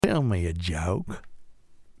Tell me a joke.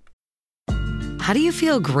 How do you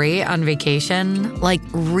feel great on vacation? Like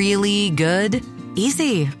really good?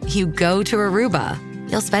 Easy. You go to Aruba.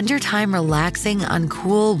 You'll spend your time relaxing on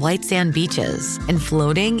cool white sand beaches and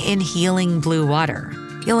floating in healing blue water.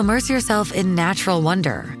 You'll immerse yourself in natural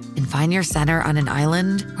wonder and find your center on an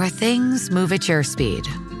island where things move at your speed.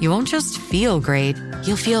 You won't just feel great,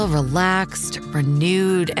 you'll feel relaxed,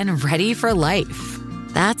 renewed, and ready for life.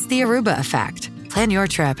 That's the Aruba effect. Plan your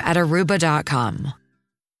trip at Aruba.com.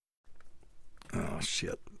 Oh,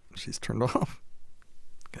 shit. She's turned off.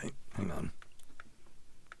 Okay, hang on.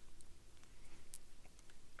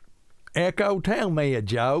 Echo, tell me a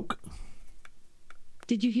joke.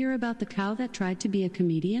 Did you hear about the cow that tried to be a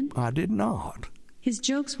comedian? I did not. His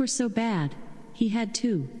jokes were so bad, he had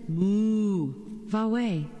to moo,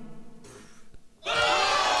 vaway.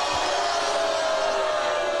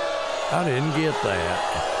 I didn't get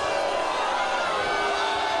that.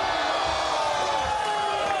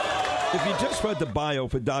 If you just read the bio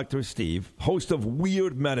for Dr. Steve, host of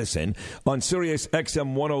Weird Medicine on Sirius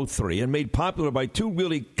XM 103 and made popular by two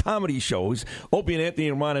really comedy shows, Opie and Anthony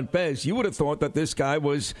and Ron and Fez, you would have thought that this guy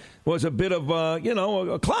was a bit of,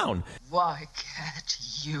 a clown. Why can't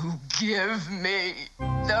you give me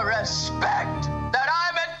the respect that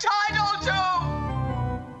I'm entitled to?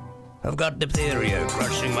 I've got diphtheria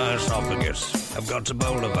crushing my esophagus. I've got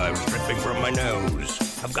Ebola virus dripping from my nose.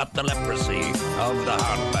 I've got the leprosy of the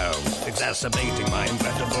heart valves, exacerbating my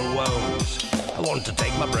incredible woes. I want to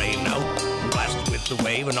take my brain out and blast it with the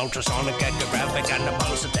wave, an ultrasonic echographic and a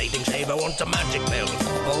pulsating shave. I want a magic pill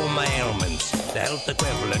for all my ailments, the health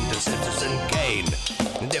equivalent of Citizen Kane.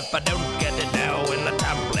 And if I don't get it now in the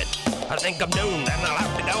tablet, I think I'm doomed and I'll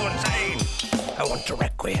have to go insane. I want a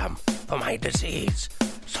requiem for my disease,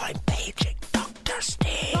 so I'm paging Dr.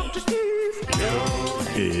 Steve. Dr. Steve.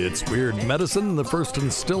 It's Weird Medicine, the first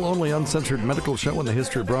and still only uncensored medical show in the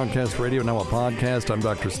history of broadcast radio, now a podcast. I'm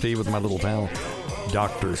Dr. Steve with my little pal,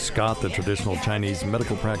 Dr. Scott, the traditional Chinese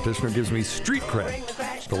medical practitioner, gives me street cred.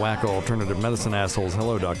 The wacko alternative medicine assholes.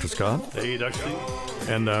 Hello, Dr. Scott. Hey, Dr. Steve.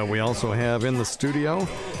 And we also have in the studio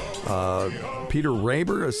Peter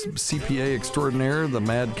Raber, a CPA extraordinaire, the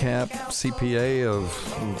madcap CPA of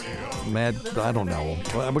I don't know.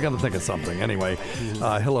 We got to think of something. Anyway,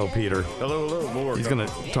 hello, Peter. Hello. More. He's going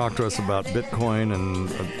to talk to us about Bitcoin and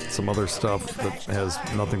some other stuff that has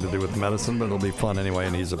nothing to do with medicine, but it'll be fun anyway,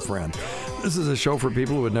 and he's a friend. This is a show for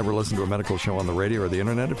people who would never listen to a medical show on the radio or the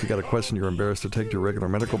internet. If you got a question you're embarrassed to take to your regular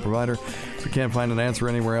medical provider, if you can't find an answer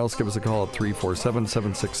anywhere else, give us a call at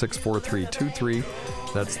 347-766-4323.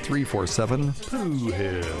 That's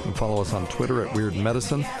 347-POOHEAD. And follow us on Twitter at Weird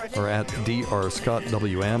Medicine or at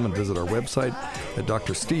DrScottWM, and visit our website at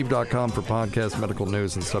drsteve.com for podcasts, medical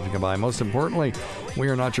news, and stuff you can buy. Most importantly, we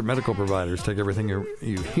are not your medical providers. Take everything you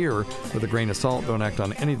hear with a grain of salt. Don't act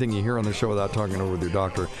on anything you hear on the show without talking it over with your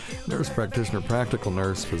doctor, nurse practitioner, practical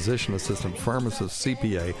nurse, physician assistant, pharmacist,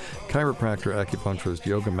 CPA, chiropractor, acupuncturist,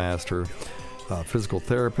 yoga master, physical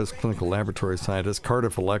therapist, clinical laboratory scientist,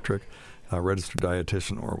 Cardiff Electric, registered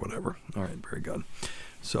dietitian, or whatever. All right, very good.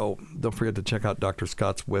 So don't forget to check out Dr.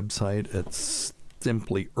 Scott's website at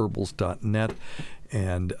simplyherbals.net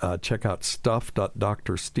and check out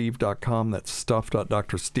stuff.drsteve.com. That's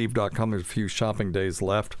stuff.drsteve.com. There's a few shopping days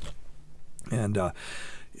left. And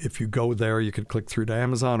if you go there, you can click through to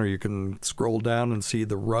Amazon, or you can scroll down and see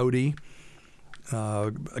the Rode,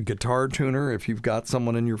 a guitar tuner. If you've got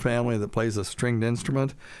someone in your family that plays a stringed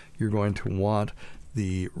instrument, you're going to want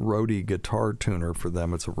the Rode guitar tuner for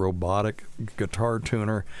them. It's a robotic guitar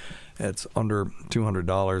tuner. It's under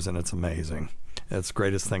 $200, and it's amazing. It's the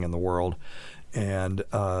greatest thing in the world. And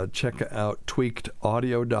check out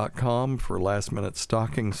tweakedaudio.com for last-minute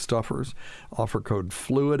stocking stuffers. Offer code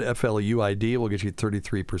FLUID, F-L-U-I-D, will get you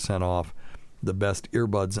 33% off. The best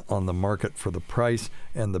earbuds on the market for the price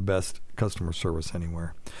and the best customer service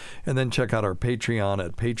anywhere. And then check out our Patreon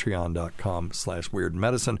at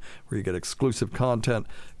patreon.com/weirdmedicine, where you get exclusive content,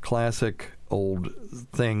 classic old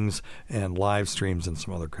things, and live streams and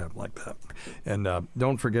some other crap like that. And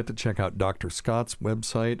don't forget to check out Dr. Scott's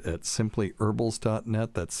website at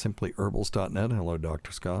simplyherbals.net. That's simplyherbals.net. Hello,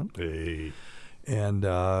 Dr. Scott. Hey. And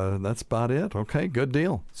that's about it. Okay, good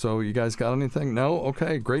deal. So you guys got anything? No?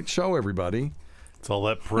 Okay, great show, everybody. It's all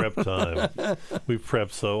that prep time. We've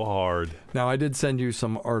prepped so hard. Now, I did send you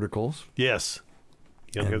some articles. Yes.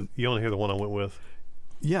 You want to hear the one I went with?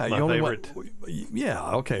 Yeah. My favorite.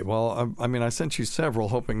 Yeah, okay. Well, I mean, I sent you several,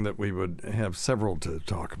 hoping that we would have several to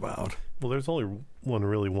talk about. Well, there's only one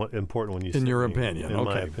really important one you said. In your opinion. In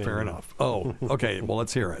my Okay, opinion. fair enough. Oh, okay. Well,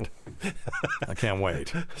 let's hear it. I can't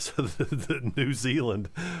wait. So the New Zealand.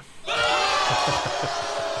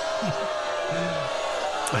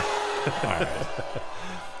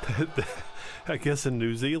 I guess in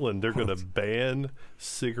New Zealand they're going to ban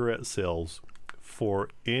cigarette sales for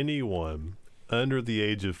anyone under the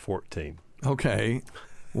age of 14. Okay.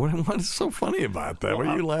 What is so funny about that? What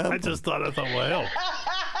are you laughing? I thought, well, hell.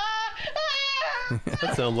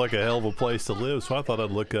 That sounds like a hell of a place to live. So I thought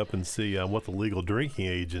I'd look up and see what the legal drinking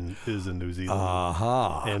age is in New Zealand.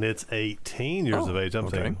 And it's 18 years of age. I'm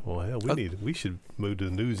thinking, well, hell, we should move to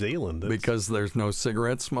New Zealand. Because there's no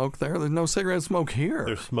cigarette smoke there. There's no cigarette smoke here.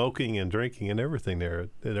 They're smoking and drinking and everything there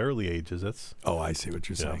at early ages. I see what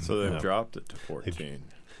you're saying. So they've dropped it to 14.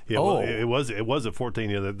 Yeah, well, it was at 14.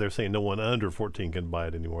 Yeah, they're saying no one under 14 can buy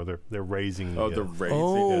it anymore. They're raising. They're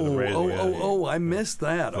raising. I missed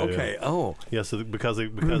that. Okay. Yeah. So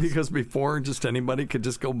because before just anybody could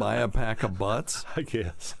just go buy a pack of butts. I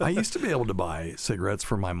guess. I used to be able to buy cigarettes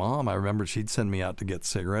for my mom. I remember she'd send me out to get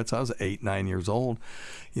cigarettes. I was 8, 9 years old.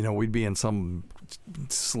 We'd be in some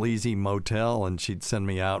sleazy motel, and she'd send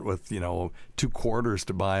me out with $2 quarters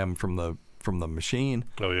to buy them from the machine.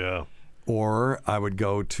 Oh yeah. Or I would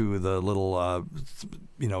go to the little,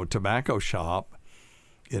 tobacco shop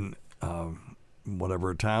in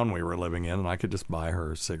whatever town we were living in, and I could just buy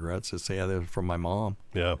her cigarettes. Just say they're from my mom.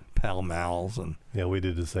 Yeah. Pall Malls and. Yeah, we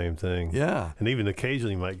did the same thing. Yeah. And even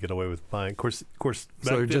occasionally you might get away with buying. Of course. So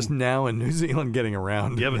they're just now in New Zealand getting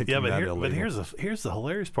around. Yeah, but here's the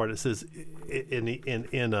hilarious part. It says in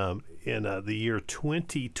the year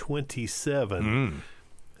 2027,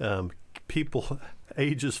 people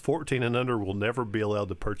ages 14 and under will never be allowed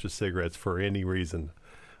to purchase cigarettes for any reason.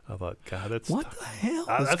 I thought, God, that's what the hell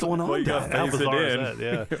is going on? How bizarre is that?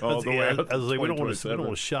 Yeah, all the way out I was like, we don't want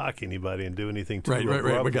to shock anybody and do anything too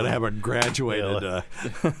right. We got to have a graduated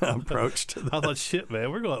approach to that. I thought, shit, man,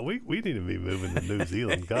 we need to be moving to New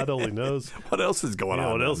Zealand. God only knows what else is going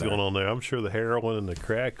on. What else is going on there? I'm sure the heroin and the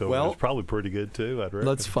crack over there is probably pretty good too. I'd reckon.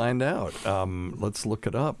 Let's find out. Let's look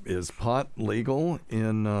it up. Is pot legal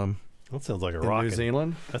in? That sounds like New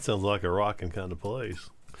Zealand. That sounds like a rocking kind of place.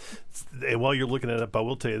 And while you're looking it up, I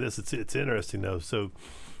will tell you this: it's interesting though. So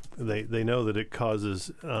they know that it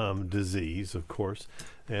causes disease, of course,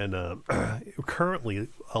 and currently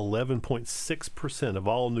 11.6% of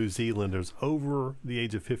all New Zealanders over the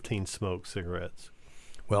age of 15 smoke cigarettes.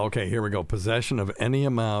 Well, okay, here we go. Possession of any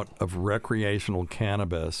amount of recreational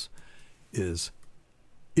cannabis is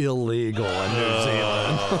illegal in New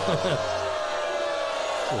Zealand.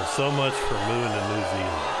 Well, so much for moving to New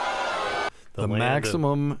Zealand. The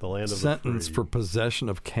maximum sentence for possession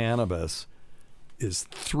of cannabis is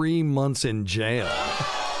 3 months in jail.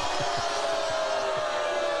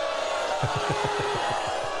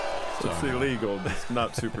 It's illegal. It's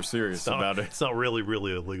not super serious about it. It's not really,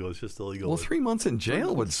 really illegal. It's just illegal. Well, 3 months in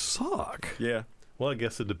jail would suck. Yeah. Well, I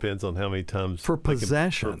guess it depends on how many times. For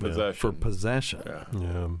possession. For possession.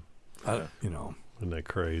 Yeah. Isn't that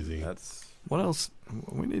crazy? What else?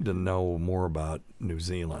 We need to know more about New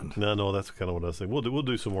Zealand. No, that's kind of what I was saying. We'll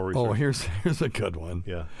do some more research. Oh, here's a good one.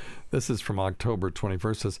 Yeah. This is from October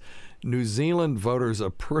 21st. It says, New Zealand voters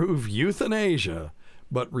approve euthanasia,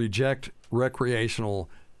 but reject recreational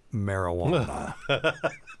marijuana.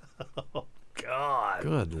 Oh, God.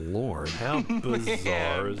 Good Lord. How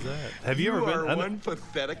bizarre is that? Have you ever been? You are one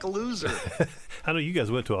pathetic loser. I know you guys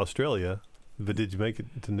went to Australia. But did you make it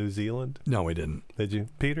to New Zealand? No, we didn't. Did you,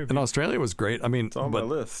 Peter? And Australia was great. I mean, it's on my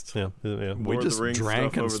list. Yeah. We just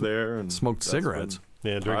drank and over there and smoked cigarettes.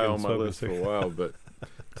 Yeah, drinking on and my list for a while, but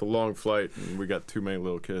it's a long flight, and we got too many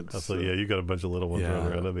little kids. So you got a bunch of little ones running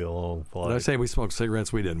around. That'd be a long flight. Did I say we smoked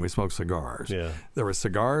cigarettes? We didn't. We smoked cigars. Yeah. There were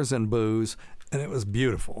cigars and booze, and it was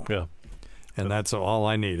beautiful. Yeah. And that's all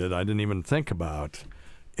I needed. I didn't even think about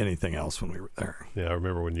anything else when we were there. Yeah, I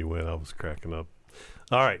remember when you went, I was cracking up.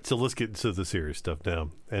 All right, so let's get into the serious stuff now.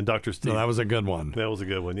 And Dr. Steve. No, that was a good one. That was a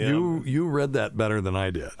good one, yeah. You read that better than I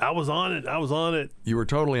did. I was on it. You were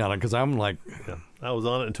totally on it because I'm like. Yeah, I was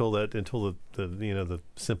on it until the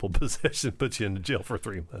simple possession puts you in jail for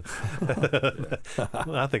 3 months.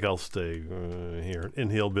 I think I'll stay here in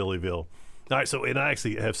Hillbillyville. All right, so and I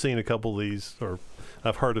actually have seen a couple of these, or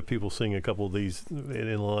I've heard of people seeing a couple of these in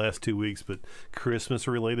the last 2 weeks, but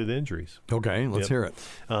Christmas-related injuries. Okay, let's hear it.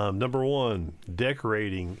 Number one,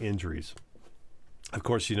 decorating injuries. Of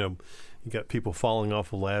course, you got people falling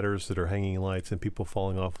off of ladders that are hanging lights and people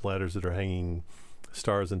falling off ladders that are hanging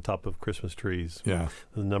stars on top of Christmas trees. Yeah.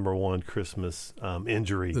 The number one Christmas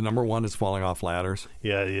injury. The number one is falling off ladders.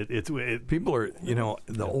 Yeah. People are,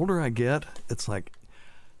 the older I get, it's like,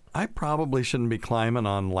 I probably shouldn't be climbing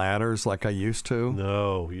on ladders like I used to.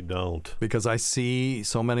 No, you don't. Because I see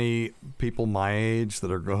so many people my age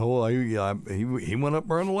that are he went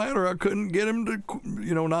up on a ladder. I couldn't get him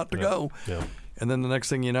to, not to go. Yeah. And then the next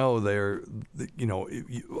thing you know,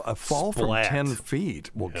 a fall Splat. from 10 feet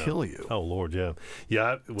will kill you. Oh, Lord, yeah.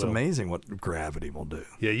 Yeah. It's amazing what gravity will do.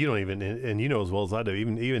 Yeah, you don't even, and you know as well as I do,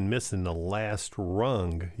 even missing the last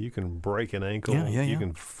rung, you can break an ankle. You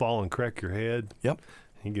can fall and crack your head. Yep.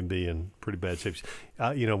 You can be in pretty bad shape.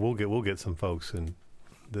 We'll get some folks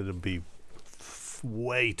that'll be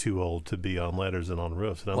way too old to be on ladders and on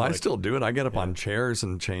roofs. And I still do it. I get up on chairs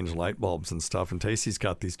and change light bulbs and stuff. And Tacy's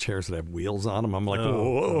got these chairs that have wheels on them. I'm like,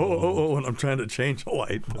 whoa, and I'm trying to change a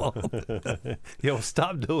light bulb.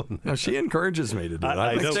 Stop doing that. No, she encourages me to do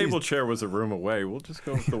it. The table chair was a room away. We'll just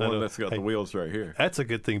go with the one that's got the wheels right here. That's a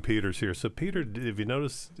good thing Peter's here. So, Peter, if you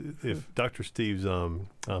notice, if Dr. Steve's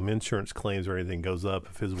insurance claims or anything goes up,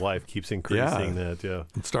 if his wife keeps increasing that,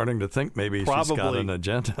 I'm starting to think maybe she's got an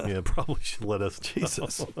agenda. Yeah, probably should let us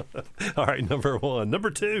Jesus. All right, number 1.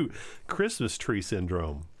 Number 2, Christmas tree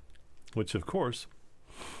syndrome, which, of course.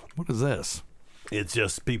 What is this? It's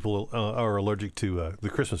just people are allergic to the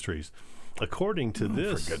Christmas trees. According to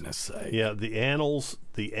this. For goodness sake. Yeah, the annals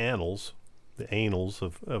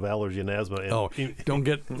of allergy and asthma. And, don't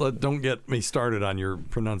get me started on your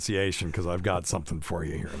pronunciation because I've got something for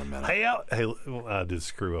you here in a minute. Hey, I did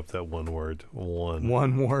screw up that one word.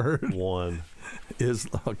 One word? One.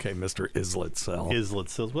 Mr. Islitzel.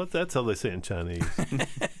 Islitzel. Well, that's how they say it in Chinese.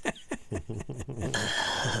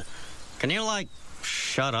 Can you,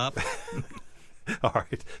 shut up? All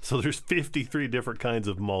right. So there's 53 different kinds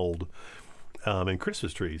of mold in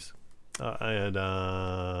Christmas trees. And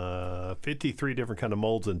 53 different kind of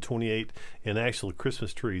molds and 28 in actual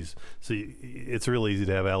Christmas trees. So it's really easy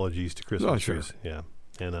to have allergies to Christmas trees. Yeah,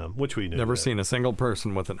 and which we knew. Never seen a single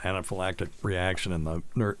person with an anaphylactic reaction in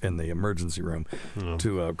the emergency room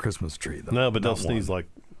to a Christmas tree. Though. No, but they'll sneeze like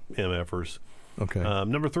MFers. Okay.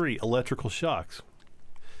 Number 3, electrical shocks.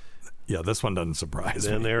 Yeah, this one doesn't surprise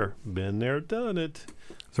me. Been there, done it.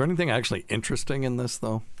 Is there anything actually interesting in this,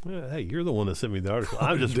 though? Hey, you're the one that sent me the article.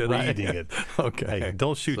 I'm just reading it. Okay. Hey,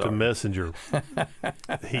 don't shoot the messenger.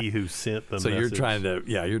 He who sent the message. So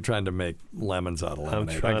you're trying to make lemons out of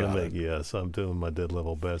lemonade. I'm trying to make, yes, I'm doing my dead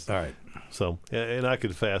level best. All right. So, and I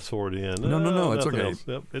could fast forward in. No, it's okay.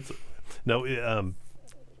 Yep,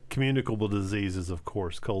 communicable diseases, of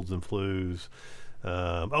course, colds and flus,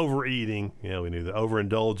 overeating. Yeah, we knew that.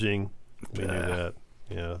 Overindulging. We knew that.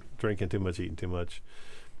 Yeah, drinking too much, eating too much.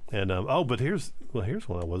 And but here's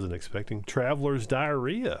one I wasn't expecting: traveler's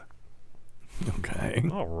diarrhea. Okay.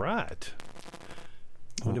 All right.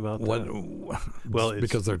 What about that? Well, it's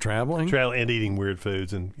because they're traveling and eating weird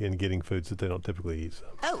foods and getting foods that they don't typically eat. So.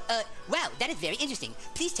 Oh, wow, that is very interesting.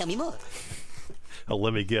 Please tell me more. Oh,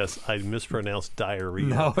 let me guess. I mispronounced diarrhea.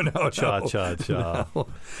 No. Cha. No.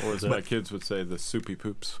 Or as my kids would say, the soupy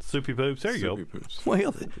poops. Soupy poops. There you soupy go. Poops.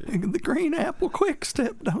 Well, the green apple quick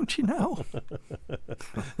step, don't you know?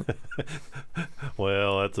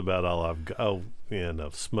 Well, that's about all I've got. Oh,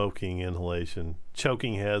 smoking, inhalation,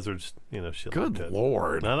 choking hazards, shit Good like that.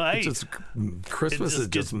 Lord. Christmas is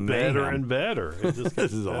just better and better. It just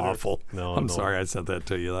this is better. awful. No, I'm sorry I sent that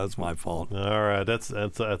to you. That's my fault. All right, that's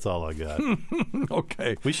all I got.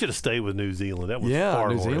 Okay. We should have stayed with New Zealand. That was far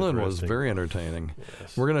more New Zealand was interesting. very entertaining.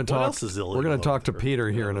 Yes. We're going to talk. What else is illegal? We're going to talk to Peter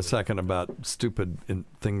here in a second about stupid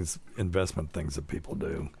investment things that people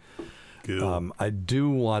do. Cool. I do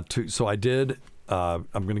want to. So I did. I'm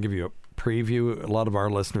going to give you a preview. A lot of our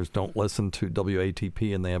listeners don't listen to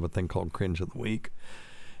WATP, and they have a thing called Cringe of the Week.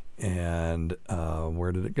 And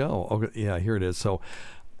where did it go? Oh, yeah, here it is. So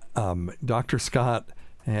Dr. Scott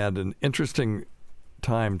had an interesting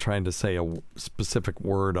time trying to say a specific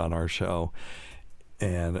word on our show,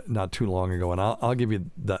 and not too long ago. And I'll give you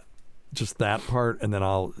just that part, and then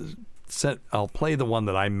I'll play the one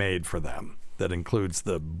that I made for them that includes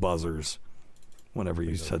the buzzers. Whenever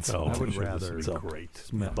you said so, I would rather. Great.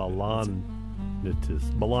 Balanitis.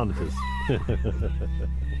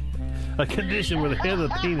 A condition where the head of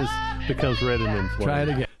the penis becomes red and inflamed. Try it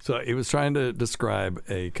again. So he was trying to describe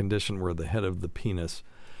a condition where the head of the penis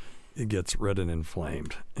gets red and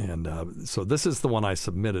inflamed. And so this is the one I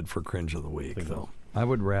submitted for Cringe of the Week. I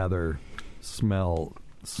would rather smell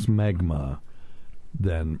smegma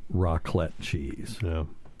than raclette cheese. Yeah.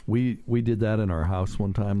 We did that in our house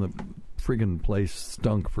one time. The friggin' place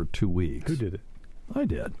stunk for 2 weeks. Who did it? I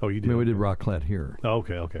did. Oh, you did? I mean, we did raclette here. Oh,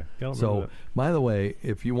 okay. Yeah, so, by the way,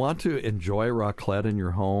 if you want to enjoy raclette in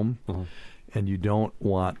your home, and you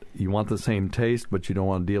want the same taste, but you don't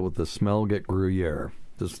want to deal with the smell, get Gruyere.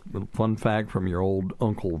 Just a fun fact from your old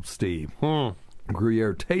Uncle Steve.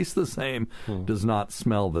 Gruyere tastes the same, does not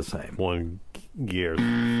smell the same. 1 year.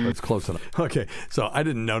 That's close enough. Okay, so I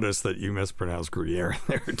didn't notice that you mispronounced Gruyere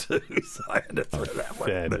there too, so I had to throw that one.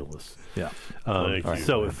 Fabulous. Yeah.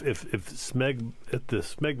 So if the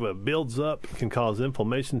smegma builds up, it can cause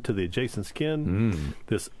inflammation to the adjacent skin.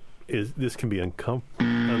 This can be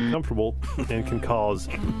uncomfortable and can cause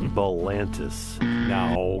balanitis.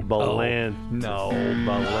 Balanitis.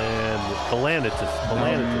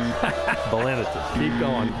 Keep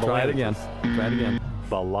going. Try it again.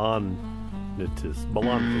 Balanitis.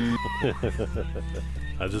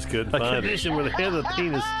 I just couldn't find it. A condition where the head of the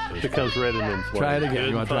penis becomes red and inflamed. Try it again.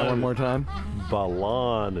 You want to try one more time?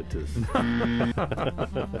 Balanitis.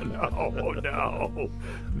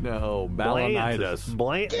 No.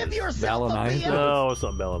 Balanitis. Give yourself a beer. No, it's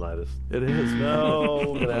not balanitis. It is.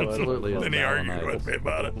 No, it absolutely is. Then he argued with me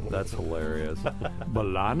about it. That's hilarious.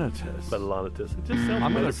 Balanitis. Balanitis. It just sounds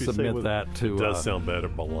I'm better going if to you say submit with, that to It does sound better.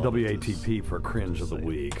 Balanitis. WATP for Cringe of the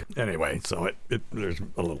Week. Anyway, so there's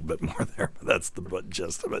a little bit more there, but that's the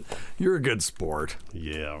gist of it. You're a good sport.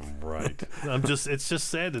 Yeah, right. It's just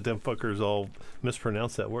sad that them fuckers all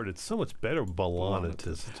mispronounce that word. It's so much better,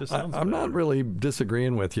 balanitis. It just sounds I'm better. not really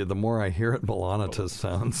disagreeing with you. The more I hear it, balanitis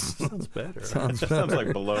sounds better. Sounds like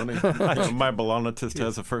baloney. My balanitis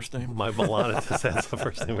has a first name. My balanitis has a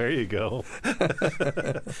first name. There you go.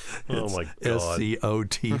 Oh my God.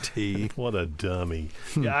 SCOTT. What a dummy.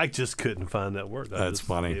 Yeah, I just couldn't find that word. That's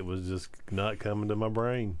funny. It was just not coming to my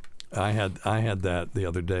brain. I had that the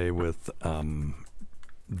other day with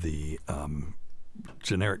the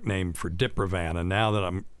generic name for Diprovan, and now that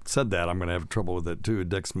I'm said that, I'm going to have trouble with it too.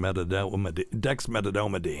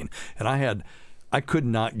 Dexmedetomidine, and I could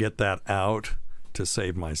not get that out to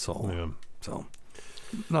save my soul. Yeah. So,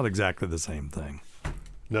 not exactly the same thing.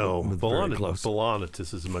 No,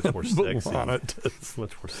 balanitis is much more sexy. Balanitis.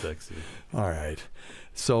 Much more sexy. All right.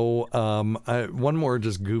 So, one more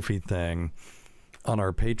just goofy thing. On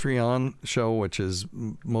our Patreon show, which is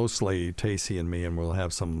mostly Tacey and me, and we'll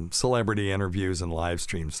have some celebrity interviews and live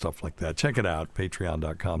stream stuff like that. Check it out,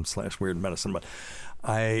 patreon.com/weirdmedicine. But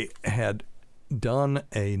I had done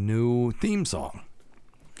a new theme song,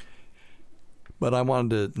 but I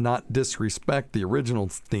wanted to not disrespect the original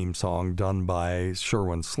theme song done by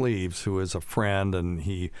Sherwin Sleeves, who is a friend, and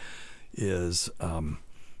he is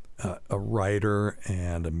a writer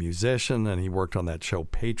and a musician, and he worked on that show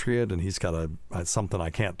Patriot, and he's got something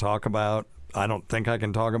I can't talk about. I don't think I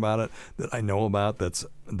can talk about it, that I know about that's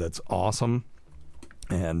awesome,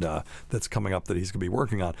 and that's coming up that he's going to be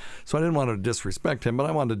working on. So I didn't want to disrespect him, but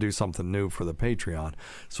I wanted to do something new for the Patreon.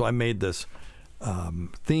 So I made this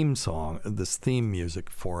theme song, this theme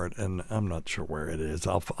music for it, and I'm not sure where it is.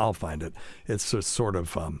 I'll find it. It's just sort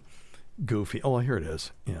of goofy. Oh, here it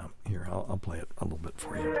is. Yeah, here, I'll play it a little bit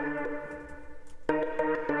for you.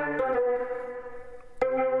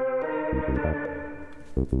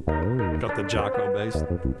 Got the Jocko bass.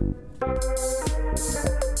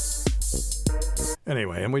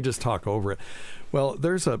 Anyway, and we just talk over it. Well,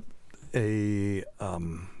 there's a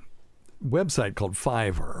website called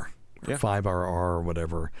Fiverr, 5RR or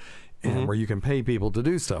whatever, and where you can pay people to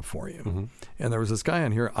do stuff for you. And there was this guy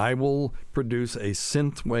on here, I will produce a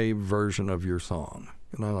synthwave version of your song.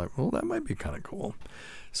 And I'm like, well, that might be kind of cool.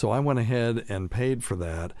 So I went ahead and paid for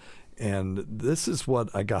that, and this is what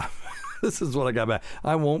I got. This is what I got back.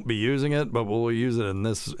 I won't be using it, but we'll use it in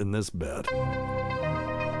this bit.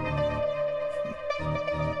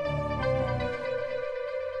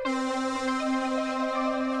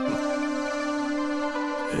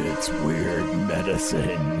 It's weird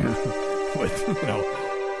medicine. With, man.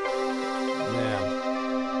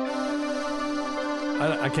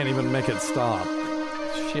 I can't even make it stop.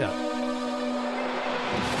 Shit.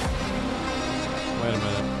 Wait a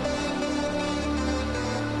minute.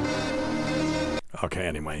 Okay,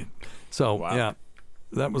 anyway. So, yeah,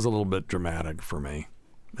 that was a little bit dramatic for me.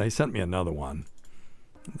 They sent me another one.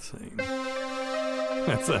 Let's see.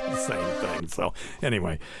 That's the same thing. So,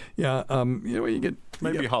 anyway, yeah, you get...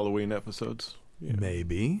 Maybe Halloween episodes. Yeah.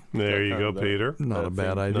 Maybe. There you go, Peter. Not a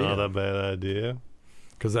bad idea. Not a bad idea.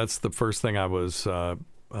 Because that's the first thing I was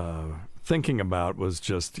thinking about was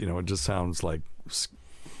just, it just sounds like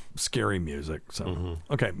scary music. So,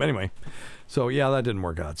 okay. Anyway, so yeah, that didn't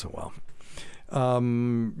work out so well.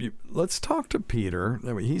 Let's talk to Peter.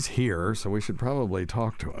 I mean, he's here, so we should probably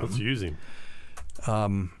talk to him. Let's use him.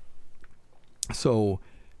 So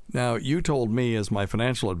now you told me as my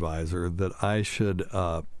financial advisor that I should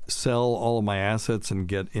sell all of my assets and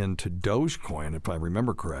get into Dogecoin, if I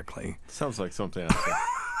remember correctly. Sounds like something I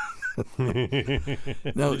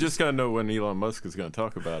No, you just got to know when Elon Musk is going to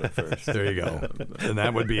talk about it first. There you go. And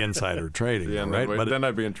that would be insider trading, Yeah, right? then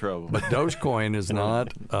I'd be in trouble. But Dogecoin is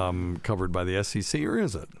not covered by the SEC, or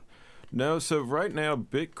is it? No, so right now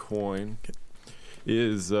Bitcoin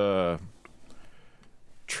is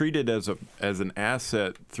treated as an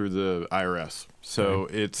asset through the IRS. So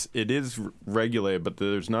it is regulated, but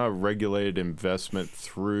there's not a regulated investment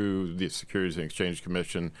through the Securities and Exchange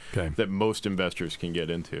Commission that most investors can get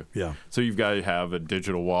into. Yeah. So you've got to have a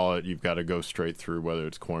digital wallet. You've got to go straight through, whether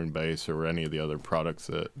it's Coinbase or any of the other products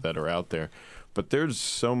that are out there. But there's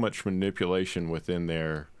so much manipulation within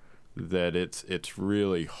there that it's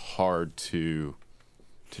really hard to.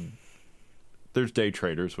 There's day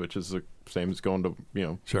traders, which is the same as going to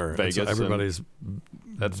Vegas. So everybody's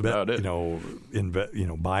that's about it.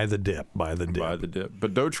 Buy the dip. Buy the dip.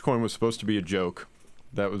 But Dogecoin was supposed to be a joke.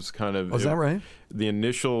 That was kind of. Was that right? The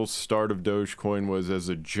initial start of Dogecoin was as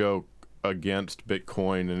a joke against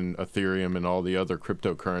Bitcoin and Ethereum and all the other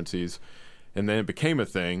cryptocurrencies, and then it became a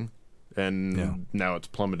thing, and now it's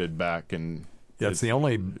plummeted back and. Yeah, it's the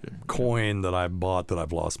only coin that I've bought that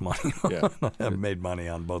I've lost money on. Yeah. I've made money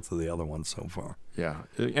on both of the other ones so far. Yeah.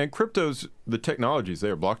 And crypto's, the technology's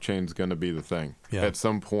there. Blockchain's going to be the thing at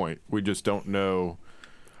some point. We just don't know.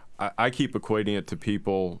 I keep equating it to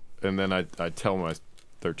people, and then I tell my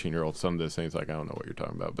 13-year-old son this, and he's like, I don't know what you're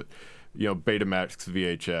talking about. But, Betamax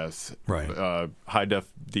VHS, right. high-def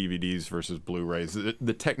DVDs versus Blu-rays.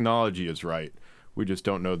 The technology is right. We just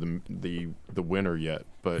don't know the winner yet.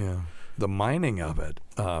 But the mining of it,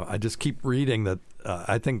 I just keep reading that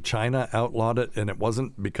I think China outlawed it, and it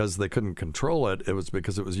wasn't because they couldn't control it. It was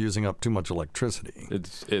because it was using up too much electricity.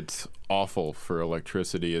 It's awful for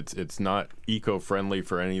electricity. It's not eco-friendly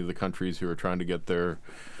for any of the countries who are trying to get their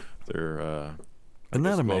Isn't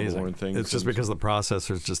that amazing? Things. It's just because the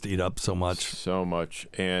processors just eat up so much. So much.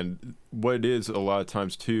 And what it is a lot of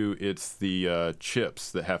times, too, it's the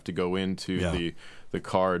chips that have to go into the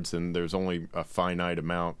cards, and there's only a finite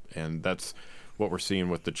amount. And that's what we're seeing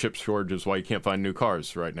with the chip shortages, why you can't find new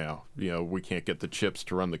cars right now. We can't get the chips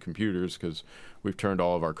to run the computers because we've turned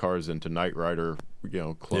all of our cars into Knight Rider,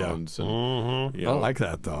 clones. Yeah. And, I like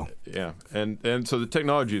that, though. Yeah. And so the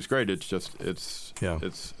technology is great. It's just,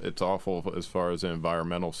 it's awful as far as an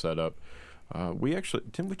environmental setup.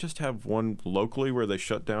 Didn't we just have one locally where they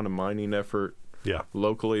shut down a mining effort? Yeah.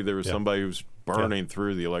 Locally, there was somebody who's burning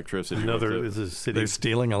through the electricity. Another is a city. They're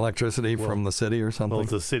stealing electricity from the city or something? Well,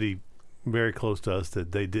 it's a city very close to us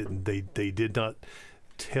that they did not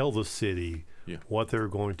tell the city what they were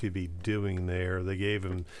going to be doing there. They gave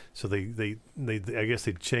them, so they I guess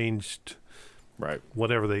they changed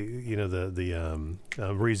whatever they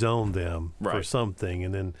rezoned them for something,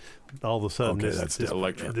 and then all of a sudden that's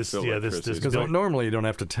electric. Because normally you don't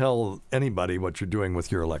have to tell anybody what you're doing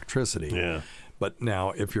with your electricity. Yeah. But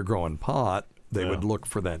now if you're growing pot, they would look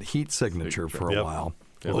for that heat signature for a while.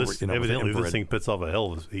 Well, evidently this thing puts off a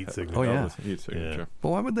hell of a heat signature. Oh, yeah. Heat signature. Yeah.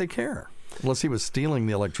 Well, why would they care? Unless he was stealing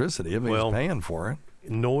the electricity. If he was paying for it.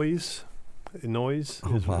 Noise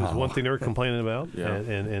is one thing they were complaining about. Yeah.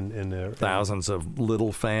 And thousands of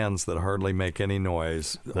little fans that hardly make any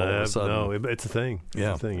noise all of a sudden. No, it's a thing.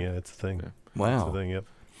 Yeah. It's a thing. Yeah, it's a thing. Yeah. Wow. It's a thing, yep.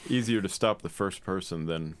 Easier to stop the first person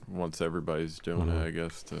than once everybody's doing it, I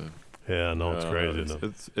guess. It's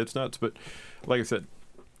crazy. It's nuts. But like I said,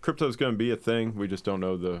 crypto's going to be a thing. We just don't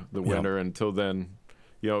know the winner. Until then,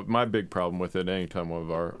 my big problem with it, anytime one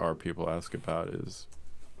of our people ask about it, is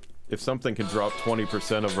if something can drop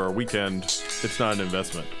 20% of our weekend, it's not an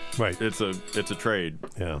investment. Right. It's a trade.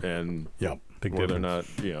 Yeah. And big whether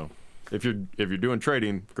difference. or not, if you're doing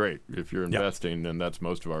trading, great. If you're investing, and that's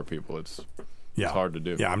most of our people, it's hard to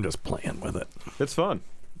do. Yeah, I'm just playing with it. It's fun.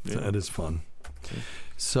 Yeah. It is fun.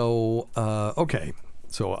 So, okay.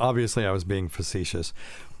 So obviously I was being facetious.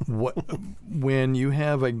 When you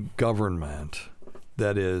have a government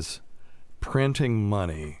that is printing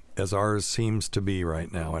money, as ours seems to be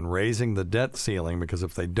right now, and raising the debt ceiling, because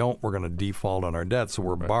if they don't, we're going to default on our debts, so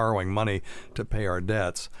we're borrowing money to pay our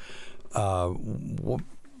debts. I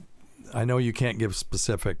know you can't give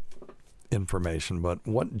specific information, but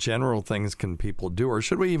what general things can people do, or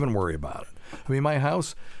should we even worry about it? I mean, my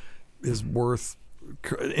house is worth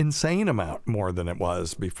insane amount more than it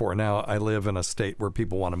was before. Now I live in a state where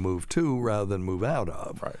people want to move to rather than move out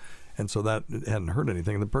of. Right. And so that hadn't hurt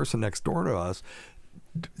anything. The person next door to us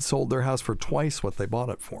sold their house for twice what they bought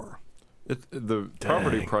it for. The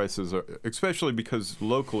property prices are, especially because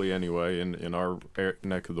locally anyway, in our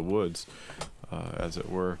neck of the woods, as it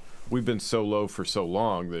were, we've been so low for so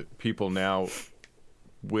long that people now,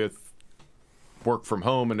 with work from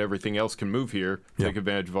home and everything else can move here, take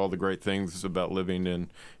advantage of all the great things about living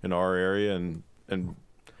in our area, and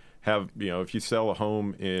have, if you sell a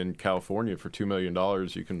home in California for $2 million,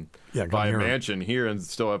 you can buy a mansion here and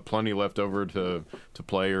still have plenty left over to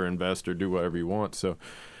play or invest or do whatever you want. So,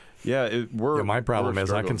 my problem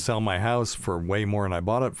is I can sell my house for way more than I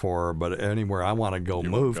bought it for, but anywhere I want to go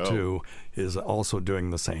to is also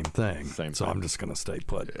doing the same thing. So I'm just going to stay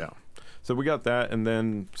put. Yeah. So we got that, and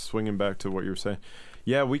then swinging back to what you were saying,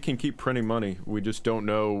 we can keep printing money. We just don't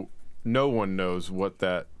know. No one knows what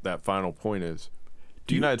that final point is.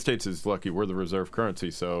 The United States is lucky. We're the reserve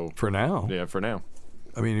currency, so for now. Yeah, for now.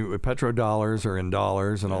 I mean, petrodollars are in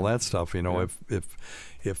dollars and all that stuff.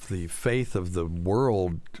 If the faith of the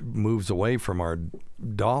world moves away from our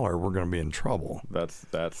dollar, we're going to be in trouble.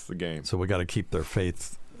 That's the game. So we got to keep their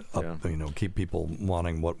faith up. Keep people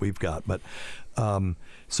wanting what we've got. But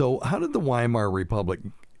so how did the Weimar Republic?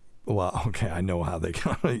 Well, okay, I know how they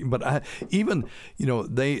got it, but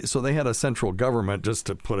they had a central government, just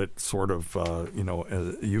to put it sort of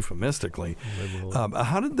euphemistically.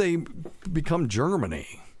 How did they become Germany?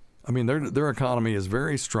 I mean, their economy is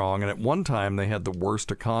very strong, and at one time they had the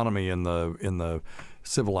worst economy in the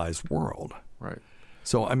civilized world. Right.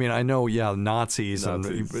 So I mean, I know, Nazis.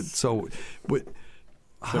 And so.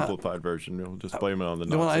 Simplified version. We'll just blame it on the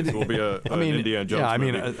Nazis. We'll be an Indiana Jones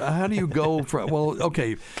movie. How do you go from? Well,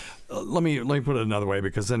 okay. Let me put it another way,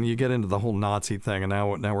 because then you get into the whole Nazi thing, and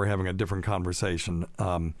now we're having a different conversation.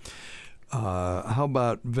 How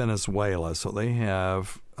about Venezuela? So they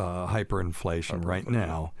have hyperinflation right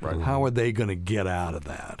now. Right. How are they going to get out of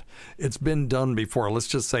that? It's been done before. Let's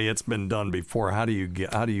just say it's been done before. How do you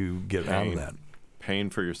get out of that?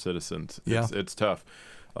 Pain for your citizens. It's tough.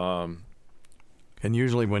 And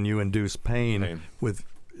usually when you induce pain.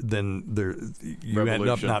 Then you end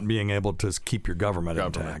up not being able to keep your government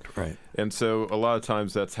intact. Right. And so a lot of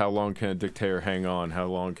times that's how long can a dictator hang on? How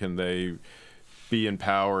long can they be in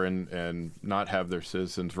power and not have their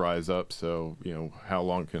citizens rise up? So, how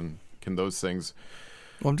long can those things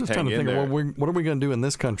Well, I'm just trying to think of what are we going to do in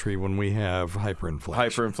this country when we have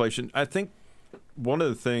hyperinflation? I think one of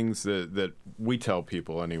the things that we tell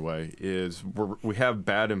people anyway is we have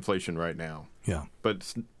bad inflation right now. Yeah. But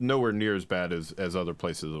it's nowhere near as bad as other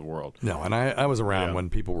places of the world. No, and I was around when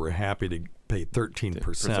people were happy to pay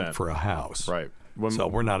 13% for a house. Right. So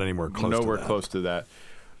we're not anywhere close to that. Nowhere close to that.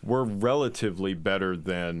 We're relatively better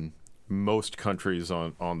than most countries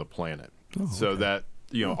on the planet. Oh, okay. So that,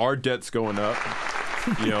 our debt's going up,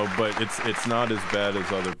 but it's not as bad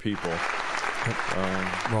as other people.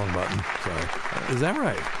 Wrong button. Sorry. Is that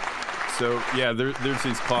right? So, there's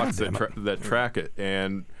these clocks that track it.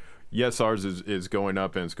 And yes, ours is going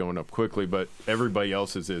up, and it's going up quickly, but everybody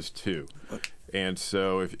else's is too. And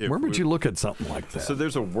so if where would you look at something like that? So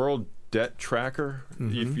there's a world debt tracker.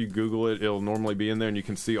 Mm-hmm. If you Google it, it'll normally be in there, and you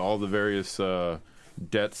can see all the various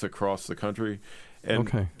debts across the country.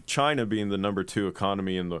 And China being the number 2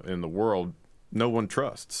 economy in the world, no one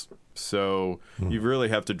trusts. So you really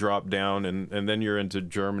have to drop down, and then you're into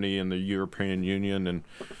Germany and the European Union. And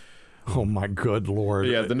oh, my good Lord.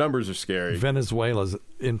 Yeah, the numbers are scary. Venezuela's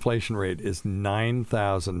inflation rate is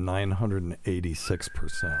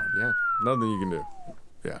 9,986%. Yeah, nothing you can do.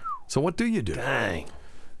 Yeah. So what do you do? Dang.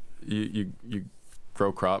 You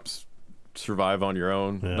grow crops, survive on your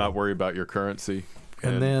own, not worry about your currency.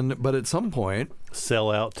 And then, but at some point,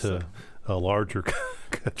 sell out to a larger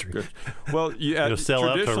country. Well, sell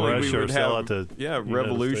out to Russia or sell out to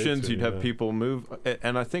revolutions. You'd have people move,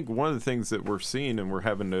 and I think one of the things that we're seeing and we're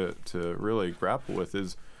having to really grapple with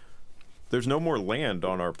is there's no more land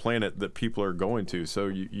on our planet that people are going to. So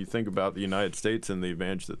you think about the United States and the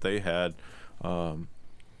advantage that they had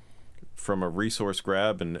from a resource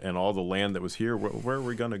grab and all the land that was here. Where are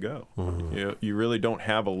we going to go? Mm-hmm. You really don't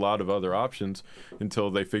have a lot of other options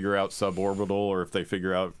until they figure out suborbital, or if they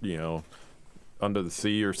figure out under the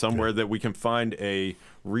sea or somewhere that we can find a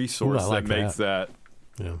resource that makes that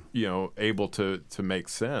able to make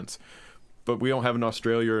sense. But we don't have an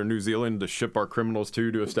Australia or New Zealand to ship our criminals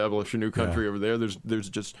to establish a new country over there. There's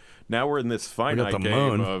just, now we're in this finite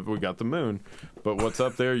game of we got the moon, but what's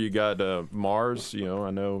up there? You got Mars. I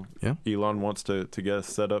know Elon wants to get us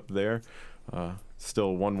set up there. Still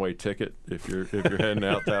a one-way ticket if you're heading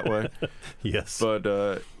out that way. Yes.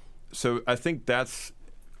 But so I think that's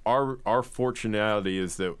our fortunality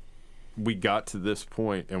is that we got to this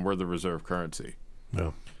point and we're the reserve currency.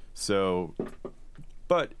 Yeah. So.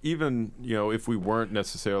 But even, if we weren't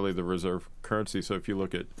necessarily the reserve currency, so if you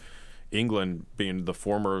look at England being the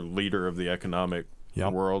former leader of the economic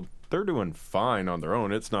world, they're doing fine on their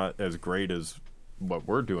own. It's not as great as what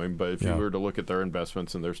we're doing. But if you were to look at their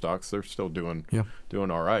investments and their stocks, they're still doing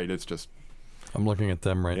all right. It's just I'm looking at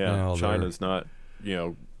them right now. China's not,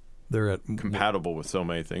 they're at compatible with so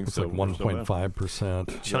many things. It's like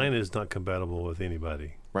 1.5%. China is not compatible with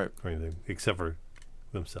anybody, right? Or anything except for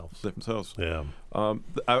themselves. Yeah.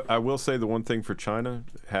 I will say the one thing for China,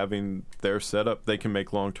 having their setup, they can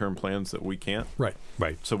make long-term plans that we can't. Right.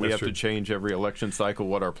 So we have to change every election cycle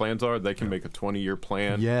what our plans are. They can make a 20-year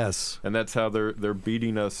plan. Yes. And that's how they're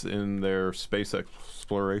beating us in their space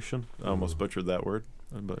exploration. I almost butchered that word.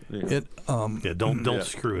 But don't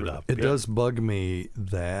screw it up. It does bug me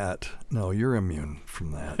that you're immune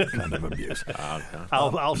from that kind of abuse.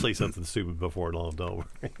 I'll say something stupid before long. Don't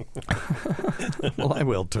worry. Well, I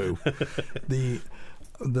will too. The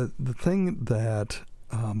thing that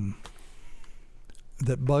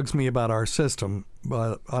that bugs me about our system,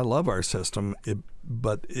 but I love our system.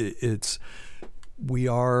 We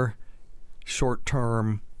are short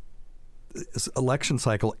term. Election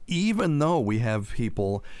cycle, even though we have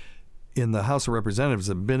people in the House of Representatives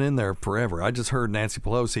that have been in there forever. I just heard Nancy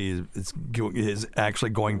Pelosi is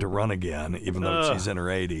actually going to run again, even though she's in her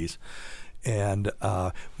 80s. And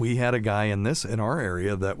we had a guy in our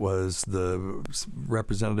area that was the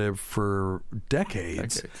representative for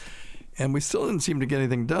decades. And we still didn't seem to get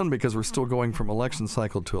anything done because we're still going from election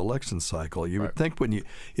cycle to election cycle. You would think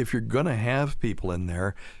if you're going to have people in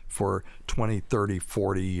there for 20, 30,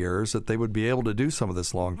 40 years, that they would be able to do some of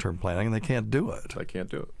this long-term planning, and they can't do it. They can't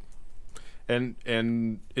do it.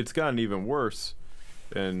 And it's gotten even worse.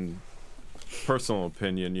 In personal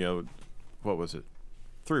opinion, what was it?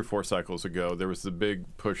 3 or 4 cycles ago, there was the big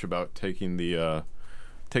push about taking the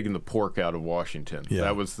pork out of Washington. Yeah.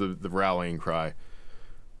 That was the rallying cry.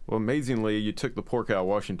 Well, amazingly, you took the pork out of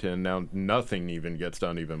Washington. Now nothing even gets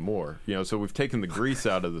done even more. So we've taken the grease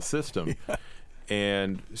out of the system,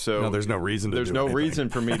 and so there's no reason. Reason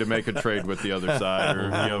for me to make a trade with the other side,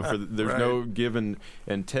 or there's no give and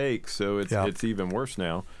take. So it's even worse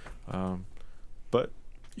now. But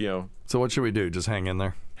So what should we do? Just hang in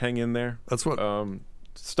there. Hang in there. That's what.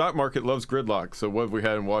 Stock market loves gridlock. So what have we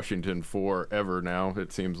had in Washington forever now?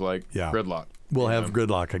 It seems like gridlock. We'll have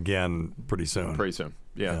gridlock again pretty soon.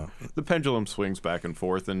 Yeah. The pendulum swings back and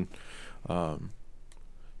forth, and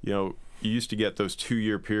you used to get those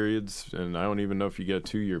 2-year periods, and I don't even know if you get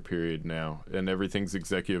a 2-year period now, and everything's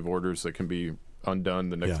executive orders that can be undone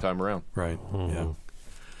the next time around. Right.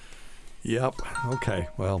 Yep. Okay.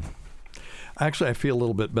 Well, actually, I feel a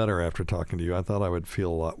little bit better after talking to you. I thought I would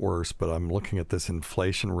feel a lot worse, but I'm looking at this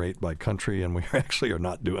inflation rate by country, and we actually are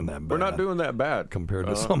not doing that bad. We're not doing that bad compared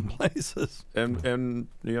to some places. And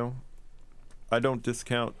I don't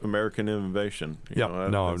discount American innovation.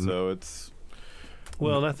 So it's.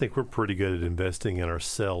 Well, and I think we're pretty good at investing in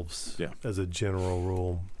ourselves as a general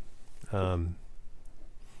rule, and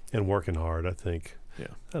working hard. I think. Yeah.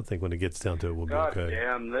 I think when it gets down to it, we'll be okay. God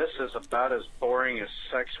damn, this is about as boring as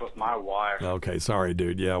sex with my wife. Okay, sorry,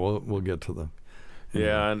 dude. Yeah, we'll get to the.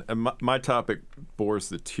 Yeah, and my topic bores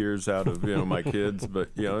the tears out of my kids, but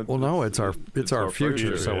Well, no, it's our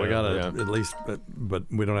future, so we gotta at least. But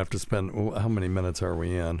we don't have to spend. How many minutes are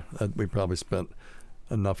we in? We probably spent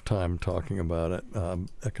enough time talking about it,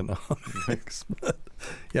 economics. But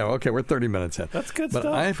okay, we're 30 minutes in. That's good but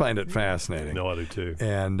stuff. I find it fascinating. No, I do too.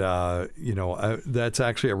 And that's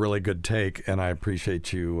actually a really good take, and I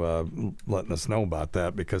appreciate you letting us know about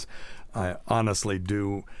that, because I honestly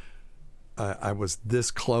do. I was this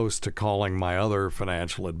close to calling my other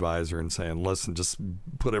financial advisor and saying, listen, just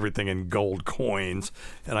put everything in gold coins.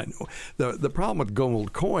 And I know the problem with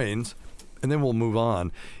gold coins, and then we'll move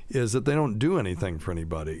on, is that they don't do anything for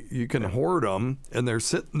anybody. You can hoard them, and they're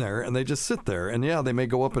sitting there, and they just sit there. And they may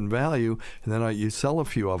go up in value, and then you sell a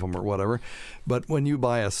few of them or whatever. But when you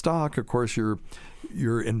buy a stock, of course,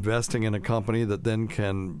 you're investing in a company that then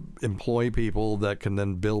can employ people, that can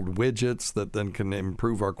then build widgets, that then can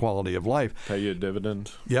improve our quality of life. Pay you a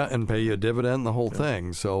dividend. Yeah, and pay you a dividend, the whole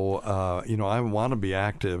thing. So, I want to be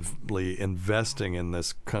actively investing in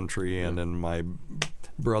this country and in my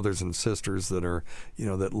brothers and sisters that are,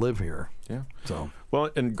 that live here. Yeah. So. Well,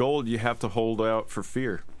 in gold, you have to hold out for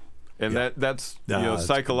fear. And that's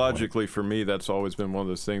psychologically for me, that's always been one of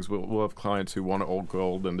those things. We'll have clients who want to hold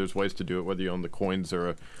gold, and there's ways to do it, whether you own the coins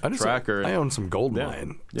or a tracker. I own some gold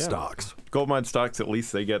mine stocks. Gold mine stocks, at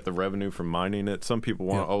least they get the revenue from mining it. Some people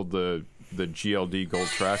want to hold the GLD gold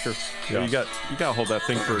tracker. You got to hold that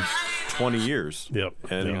thing for 20 years. Yep.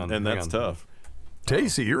 And that's tough.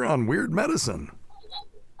 Tacey, you're on Weird Medicine.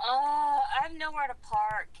 I have nowhere to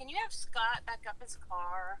park. Can you have Scott back up his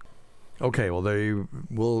car? Okay, well,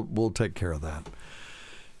 we'll take care of that.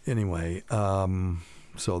 Anyway,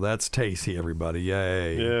 So that's Tacy, everybody.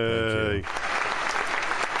 Yay. Yay.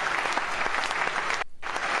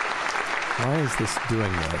 Why is this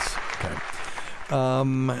doing this? Okay.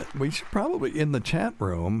 We should probably, in the chat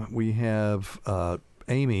room, we have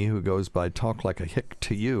Amy, who goes by Talk Like a Hick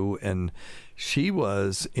to You, and she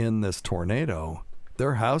was in this tornado.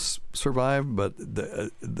 Their house survived, but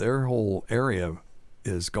their whole area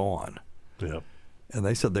is gone. Yeah. And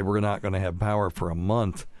they said they were not going to have power for a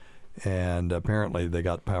month, and apparently they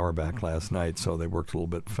got power back last night, so they worked a little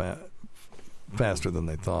bit faster than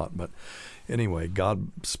they thought. But anyway,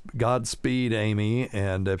 Godspeed, Amy,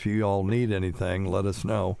 and if you all need anything, let us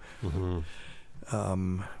know.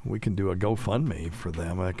 Mm-hmm. We can do a GoFundMe for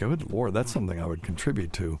them. Good Lord, that's something I would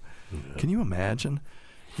contribute to. Yeah. Can you imagine?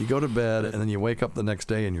 You go to bed, and then you wake up the next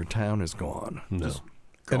day, and your town is gone. No.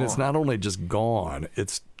 And it's not only just gone,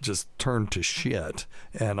 it's just turned to shit.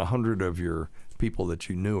 And 100 of your people that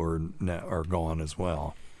you knew are gone as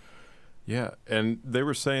well. Yeah, and they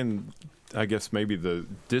were saying, I guess maybe the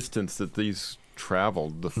distance that these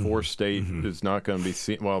traveled, the four-state is not going to be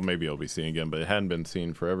seen. Well, maybe it'll be seen again, but it hadn't been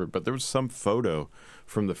seen forever. But there was some photo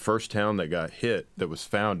from the first town that got hit that was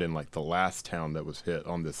found in like the last town that was hit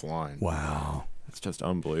on this line. Wow. It's just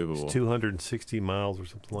unbelievable. It's 260 miles or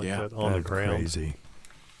something like that on the ground. Crazy.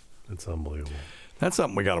 It's unbelievable. That's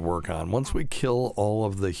something we got to work on. Once we kill all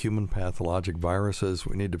of the human pathologic viruses,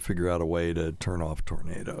 we need to figure out a way to turn off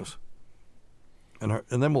tornadoes. And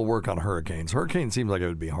then we'll work on hurricanes. Hurricanes seems like it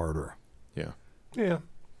would be harder. Yeah. Yeah.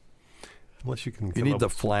 Unless you can. You need the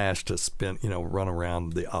Flash to spin, run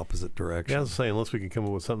around the opposite direction. Yeah, I was saying, unless we can come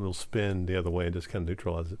up with something that'll spin the other way and just kind of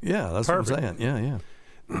neutralize it. Yeah, that's Perfect. what I'm saying.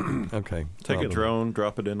 Yeah. Okay. Take a drone,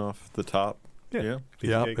 drop it in off the top. Yeah.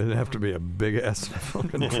 Yeah, it'd have to be a big-ass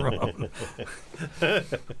fucking drone.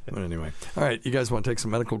 But anyway. All right, you guys want to take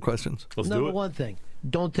some medical questions? Let's do it. Number one thing,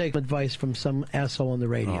 don't take advice from some asshole on the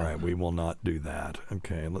radio. All right, we will not do that.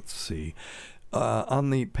 Okay, let's see. On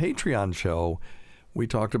the Patreon show, we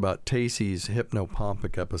talked about Tacy's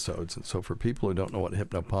hypnopompic episodes. And so for people who don't know what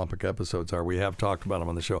hypnopompic episodes are, we have talked about them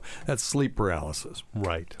on the show. That's sleep paralysis.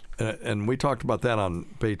 Right. And we talked about that on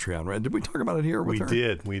Patreon, right? Did we talk about it here with her?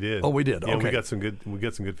 We did. Oh, we did. Yeah, okay. we got some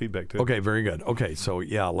good feedback too. Okay, very good. Okay, so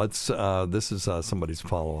yeah, let's this is somebody's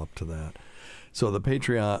follow-up to that. So the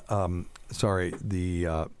Patreon the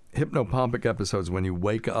hypnopompic episodes, when you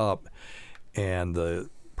wake up and the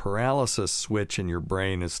paralysis switch in your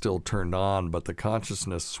brain is still turned on, but the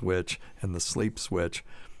consciousness switch and the sleep switch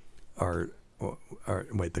the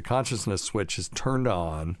consciousness switch is turned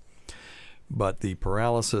on, but the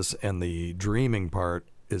paralysis and the dreaming part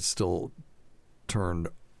is still turned.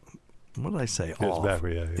 What did I say? It's off.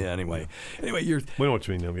 backward, yeah. Anyway, we know what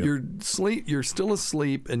you mean. Yeah. You're still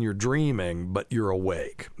asleep and you're dreaming, but you're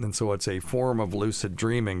awake, and so it's a form of lucid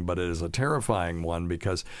dreaming, but it is a terrifying one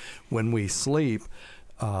because when we sleep,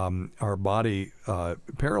 our body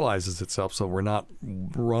paralyzes itself, so we're not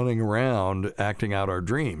running around acting out our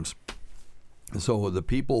dreams. So the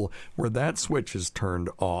people where that switch is turned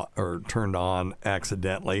on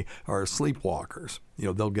accidentally are sleepwalkers.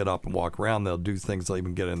 They'll get up and walk around. They'll do things. They'll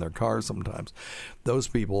even get in their cars sometimes. Those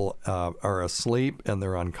people are asleep and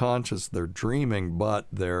they're unconscious. They're dreaming, but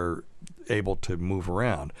they're able to move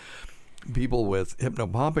around. People with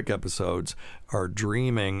hypnopompic episodes are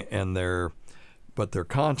dreaming and they're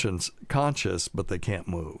conscious, but they can't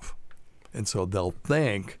move. And so they'll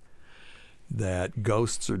think that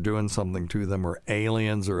ghosts are doing something to them or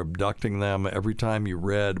aliens are abducting them. Every time you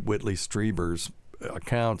read Whitley Strieber's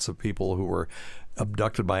accounts of people who were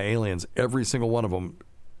abducted by aliens, every single one of them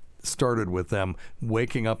started with them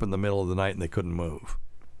waking up in the middle of the night and they couldn't move.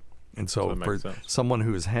 And so for someone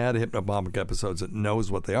who's had hypnopompic episodes that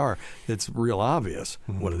knows what they are, it's real obvious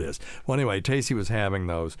what it is. Well, anyway, Tacy was having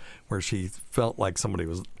those where she felt like somebody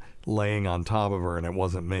was laying on top of her and it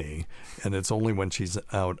wasn't me. And it's only when she's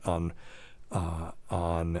out on a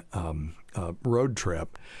road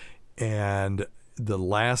trip. And the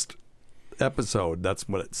last episode, that's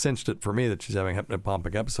what it cinched it for me that she's having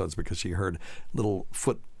hypnopompic episodes, because she heard little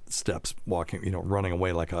footsteps walking, running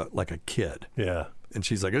away like a kid. Yeah. And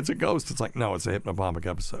she's like, it's a ghost. It's like, no, it's a hypnopompic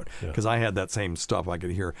episode. Because I had that same stuff. I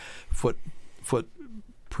could hear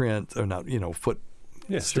footprint, or not,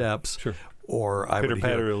 footsteps. Sure. Or I would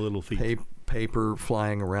hear a little feet. Paper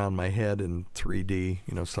flying around my head in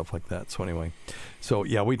 3D, stuff like that. So anyway,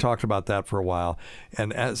 yeah, we talked about that for a while.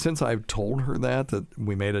 And since I've told her that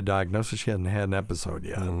we made a diagnosis, she hadn't had an episode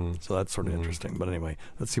yet. So that's sort of interesting. But anyway,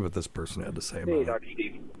 let's see what this person had to say about it. Hey, Dr.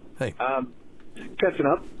 Steve. Hey. Catching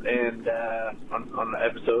up and on the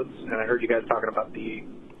episodes, and I heard you guys talking about the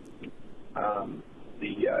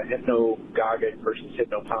the hypnagogic versus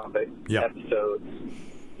hypnopompic episodes.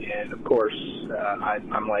 And, of course,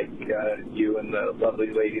 I'm like you and the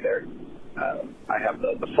lovely lady there. I have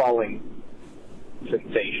the falling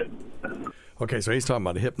sensation. Okay, so he's talking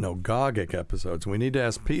about hypnagogic episodes. We need to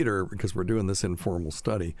ask Peter, because we're doing this informal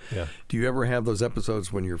study. Yeah. Do you ever have those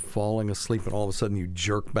episodes when you're falling asleep and all of a sudden you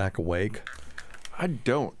jerk back awake? I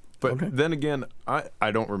don't. But then again,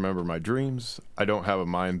 I don't remember my dreams. I don't have a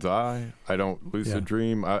mind's eye. I don't lucid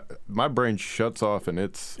dream. My brain shuts off and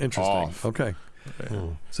it's off. Okay.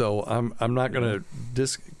 So I'm not going to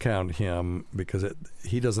discount him because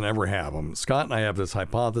he doesn't ever have them. Scott and I have this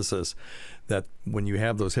hypothesis that when you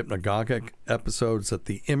have those hypnagogic episodes, that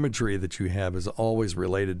the imagery that you have is always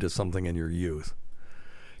related to something in your youth.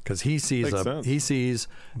 Because he sees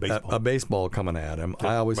a baseball coming at him.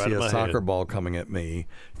 I always see a soccer ball coming at me.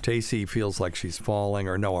 Tacey feels like she's falling,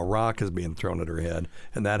 or no, a rock is being thrown at her head,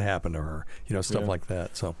 and that happened to her. Stuff like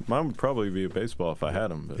that. So mine would probably be a baseball if I had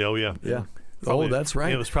them. Oh yeah. Probably, that's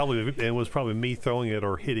right. It was probably me throwing it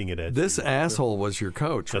or hitting it at this asshole was your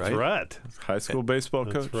coach, right? That's right. High school baseball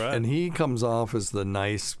coach. That's right. And he comes off as the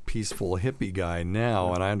nice, peaceful hippie guy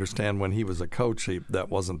now, and I understand when he was a coach, that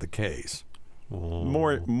wasn't the case.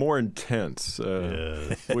 More intense.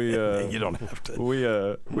 Yes. You don't have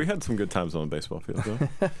to. We had some good times on the baseball field,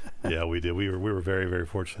 though. Yeah, we did. We were very, very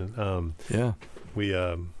fortunate. We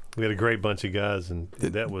had a great bunch of guys, and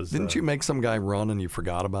that was. Didn't you make some guy run and you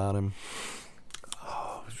forgot about him?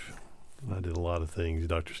 I did a lot of things,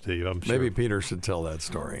 Dr. Steve. I'm sure. Maybe Peter should tell that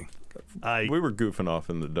story. We were goofing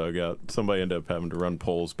off in the dugout. Somebody ended up having to run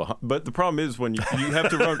poles behind. But the problem is when you have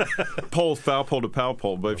to run poles, foul pole to foul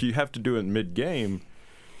pole. But if you have to do it mid-game,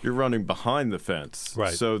 you're running behind the fence.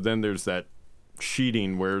 Right. So then there's that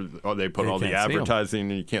sheeting where they put all the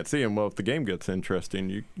advertising and you can't see them. Well, if the game gets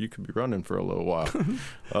interesting, you could be running for a little while.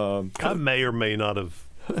 I may or may not have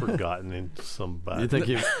forgotten in somebody. You think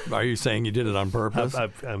are you saying you did it on purpose?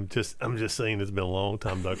 I'm just saying it's been a long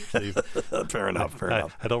time, Dr. Steve. Fair enough.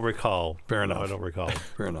 I don't recall. Fair enough. I don't recall.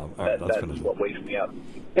 Fair enough. All right, let's finish. That's what wakes me up.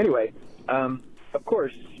 Anyway, of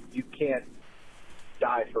course, you can't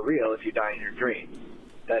die for real if you die in your dreams.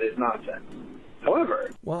 That is nonsense.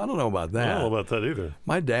 However, well, I don't know about that. I don't know about that either.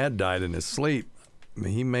 My dad died in his sleep. I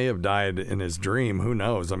mean, he may have died in his dream. Who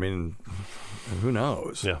knows? I mean, who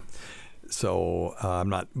knows? Yeah. So I'm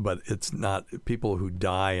not, but it's not people who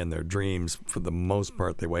die in their dreams. For the most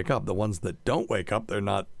part, they wake up. The ones that don't wake up, they're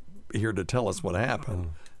not here to tell us what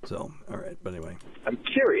happened. So, all right. But anyway, I'm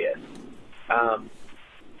curious.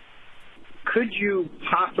 Could you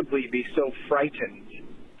possibly be so frightened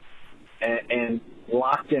and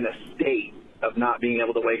locked in a state of not being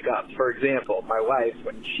able to wake up? For example, my wife,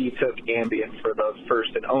 when she took Ambien for the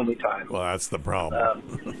first and only time. Well, that's the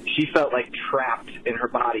problem. She felt like trapped in her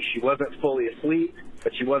body. She wasn't fully asleep,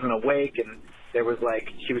 but she wasn't awake, and there was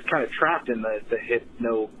she was kind of trapped in the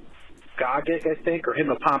hypnagogic, I think, or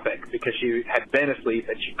hypnopompic, because she had been asleep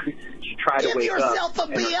and she tried to wake up.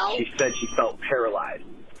 And she said she felt paralyzed.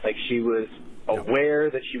 Like she was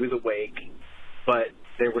aware that she was awake, but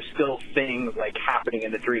there were still things happening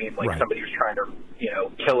in the dream, somebody was trying to,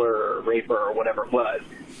 kill her or rape her or whatever it was.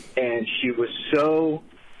 And she was so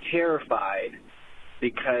terrified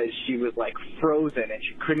because she was frozen and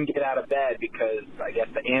she couldn't get out of bed because I guess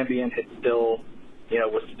the Ambien had still,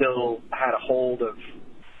 had a hold of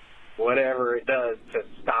whatever it does to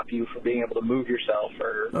stop you from being able to move yourself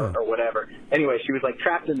or whatever. Anyway, she was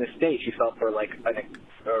trapped in this state. She felt for an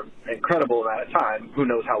incredible amount of time. Who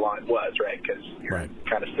knows how long it was, right? Because you're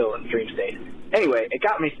kind of still in dream state. Anyway, it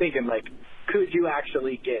got me thinking, could you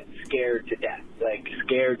actually get scared to death?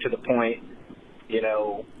 Scared to the point,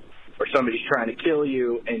 where somebody's trying to kill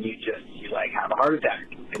you and you have a heart attack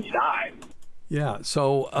and you die. Yeah.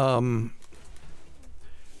 So,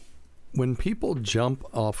 when people jump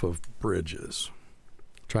off of bridges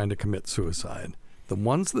trying to commit suicide, the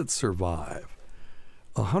ones that survive,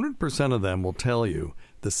 100% of them will tell you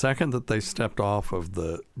the second that they stepped off of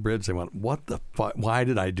the bridge, they went, what the fuck? Why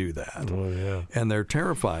did I do that? Oh, yeah. And they're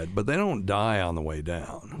terrified, but they don't die on the way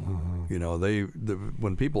down. Mm-hmm.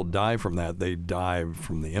 When people die from that, they die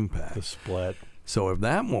from the impact. The splat. So if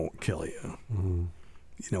that won't kill you,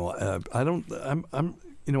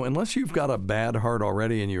 unless you've got a bad heart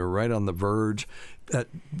already and you're right on the verge, that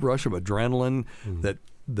rush of adrenaline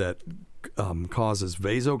that causes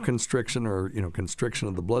vasoconstriction or constriction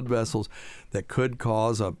of the blood vessels that could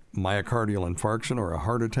cause a myocardial infarction or a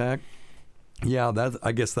heart attack. Yeah,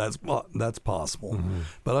 I guess that's possible. Mm-hmm.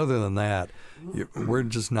 But other than that, we're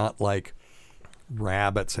just not like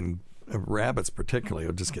rabbits, and rabbits particularly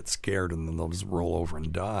will just get scared and then they'll just roll over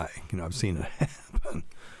and die. I've seen it happen.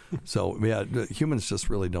 So yeah, humans just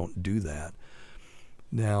really don't do that.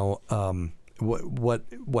 Now,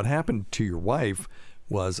 what happened to your wife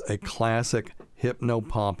was a classic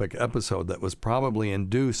hypnopompic episode that was probably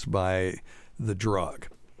induced by the drug.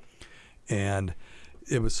 And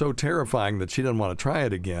it was so terrifying that she didn't want to try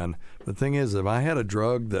it again. The thing is, if I had a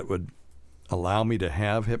drug that would allow me to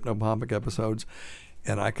have hypnopompic episodes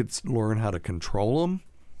and I could learn how to control them,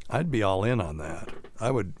 I'd be all in on that.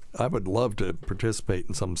 I would love to participate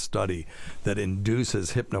in some study that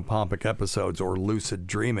induces hypnopompic episodes or lucid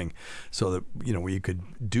dreaming so that, you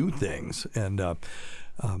could do things. And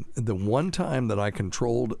the one time that I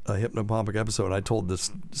controlled a hypnopompic episode, I told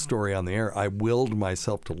this story on the air, I willed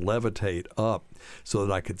myself to levitate up so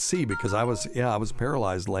that I could see, because I was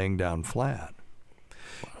paralyzed laying down flat.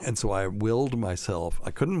 And so I willed myself,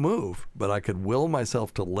 I couldn't move, but I could will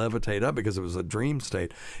myself to levitate up because it was a dream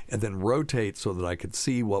state, and then rotate so that I could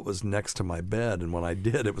see what was next to my bed. And when I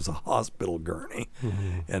did, it was a hospital gurney.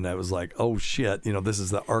 Mm-hmm. And I was like, oh shit, this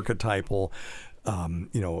is the archetypal,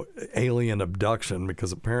 alien abduction,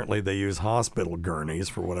 because apparently they use hospital gurneys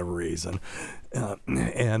for whatever reason.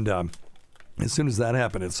 As soon as that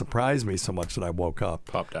happened, it surprised me so much that I woke up.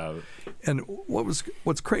 Popped out. And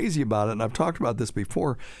what's crazy about it, and I've talked about this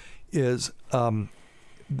before, is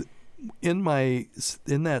in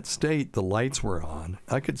that state, the lights were on.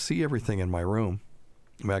 I could see everything in my room.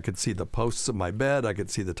 I mean, I could see the posts of my bed. I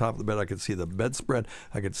could see the top of the bed. I could see the bedspread.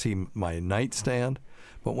 I could see my nightstand.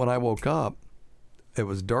 But when I woke up, it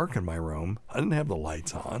was dark in my room. I didn't have the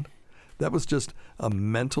lights on. That was just a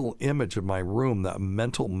mental image of my room, that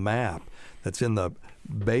mental map that's in the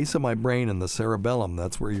base of my brain in the cerebellum.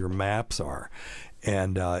 That's where your maps are.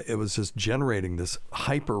 And it was just generating this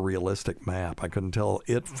hyper-realistic map. I couldn't tell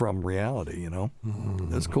it from reality,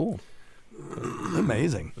 Mm-hmm. It's cool.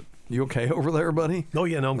 Amazing. You okay over there, buddy? Oh,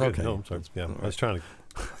 yeah, no, I'm good. Okay. No, I'm sorry. Yeah, I was trying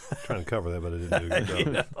to cover that, but I didn't do a good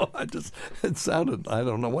job. It sounded, I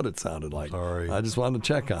don't know what it sounded like. Sorry. I just wanted to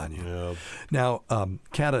check on you. Yep. Now,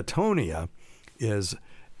 catatonia is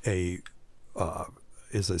a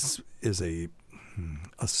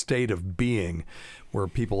state of being where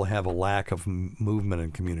people have a lack of movement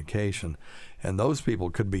and communication, and those people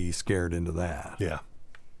could be scared into that. Yeah.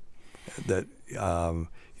 That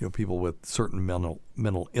people with certain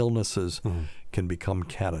mental illnesses can become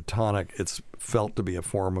catatonic. It's felt to be a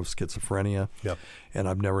form of schizophrenia. Yep. And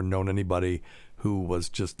I've never known anybody who was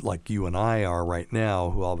just like you and I are right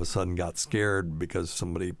now, who all of a sudden got scared because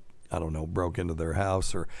somebody, I don't know, broke into their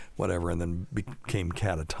house or whatever, and then became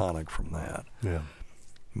catatonic from that. Yeah.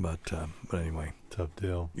 But anyway. Tough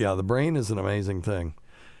deal. Yeah, the brain is an amazing thing.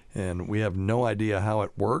 And we have no idea how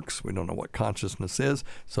it works. We don't know what consciousness is.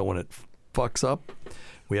 So when it fucks up,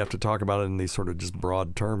 we have to talk about it in these sort of just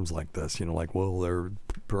broad terms like this. Like, well, their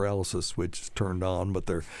paralysis switch is turned on, but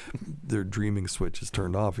their dreaming switch is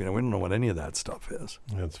turned off. We don't know what any of that stuff is.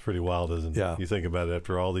 It's pretty wild, isn't it? Yeah. You think about it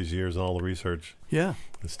after all these years and all the research. Yeah.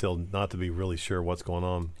 It's still not to be really sure what's going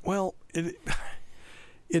on. Well, it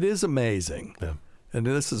is amazing. Yeah. And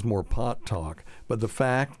this is more pot talk, but the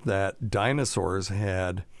fact that dinosaurs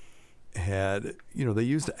had they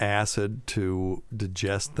used acid to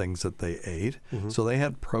digest things that they ate. Mm-hmm. So they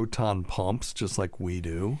had proton pumps just like we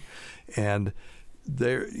do. And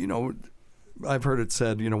they're, I've heard it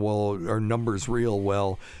said, well, are numbers real?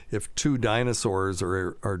 Well, if two dinosaurs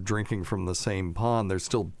are drinking from the same pond, there's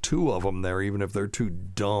still two of them there, even if they're too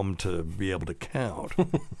dumb to be able to count,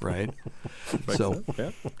 right? But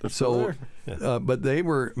they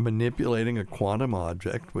were manipulating a quantum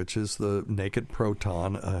object, which is the naked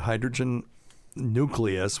proton, a hydrogen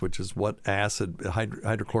nucleus, which is what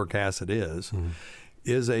hydrochloric acid is. Mm-hmm.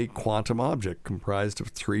 Is a quantum object comprised of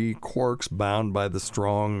 3 quarks bound by the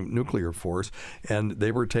strong nuclear force. And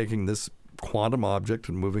they were taking this quantum object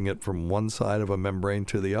and moving it from one side of a membrane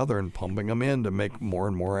to the other and pumping them in to make more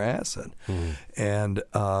and more acid. Mm.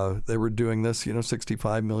 And they were doing this,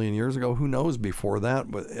 65 million years ago. Who knows before that?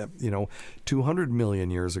 But, 200 million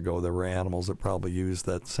years ago, there were animals that probably used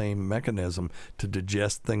that same mechanism to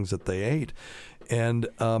digest things that they ate. And,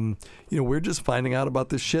 we're just finding out about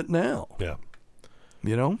this shit now. Yeah.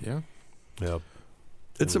 Yeah. Yep.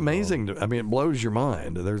 It's amazing. It blows your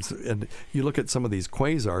mind. And you look at some of these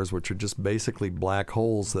quasars, which are just basically black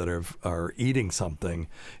holes that are eating something,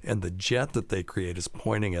 and the jet that they create is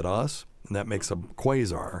pointing at us, and that makes a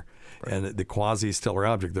quasar. Right. And the quasi-stellar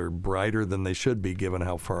object, they're brighter than they should be given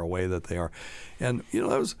how far away that they are. And, that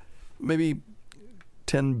was maybe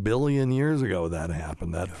 10 billion years ago that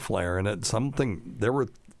happened, that flare. And there were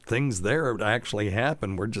things there that actually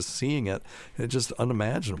happened. We're just seeing it. It's just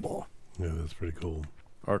unimaginable. Yeah, that's pretty cool.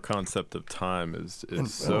 Our concept of time is and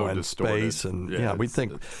distorted. Space and we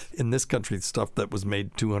think in this country stuff that was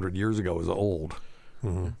made 200 years ago is old.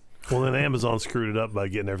 Mm-hmm. Well, then Amazon screwed it up by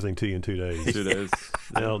getting everything to you in 2 days. 2 days.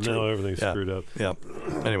 Now everything's screwed up. Yeah.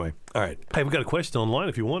 Anyway, all right. Hey, we've got a question online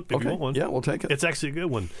if you want. If you want one, yeah, we'll take it. It's actually a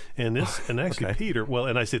good one, and actually Peter. Well,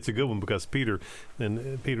 and I say it's a good one because Peter will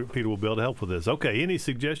be able to help with this. Okay, any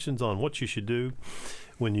suggestions on what you should do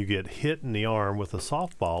when you get hit in the arm with a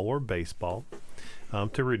softball or baseball?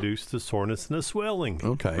 To reduce the soreness and the swelling.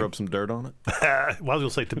 Okay. Rub some dirt on it. Well, I was going to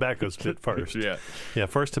say tobacco spit first. Yeah,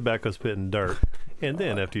 first tobacco spit and dirt. And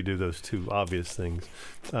then after you do those two obvious things,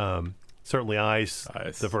 certainly ice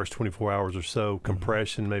the first 24 hours or so,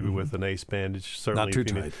 compression maybe with an ACE bandage. Certainly Not too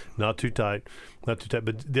tight. Not too tight.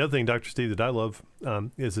 But the other thing, Dr. Steve, that I love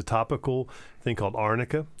is a topical thing called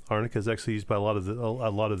Arnica. Arnica is actually used by a lot of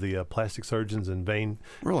the plastic surgeons and vein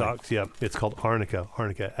docs. Yeah, it's called Arnica.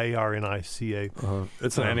 Arnica, A-R-N-I-C-A.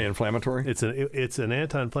 It's an anti-inflammatory? It's an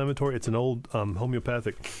anti-inflammatory. It's an old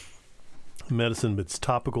homeopathic medicine, but it's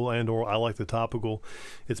topical and oral. I like the topical.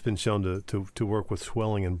 It's been shown to work with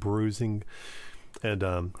swelling and bruising. And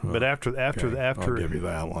but after I'll give you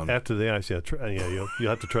that one. After the ice, you'll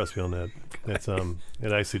have to trust me on that. It's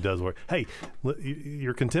it actually does work. Hey,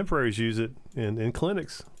 your contemporaries use it in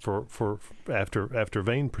clinics for after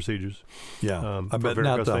vein procedures. Yeah, I bet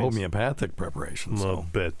not the homeopathic preparations. I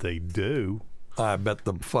bet they do. I bet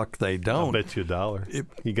the fuck they don't. I bet you $1.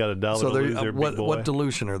 You got $1 so to lose there, big boy. What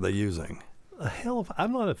dilution are they using?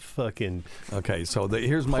 I'm not a fucking. Okay, so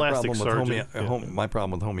here's my problem with my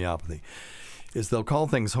problem with homeopathy. Is they'll call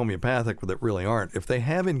things homeopathic, but that really aren't. If they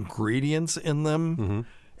have ingredients in them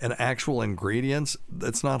and actual ingredients,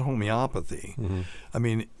 that's not homeopathy. I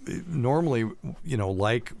mean, normally,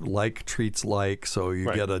 like treats like, so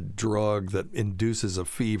you get a drug that induces a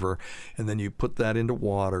fever, and then you put that into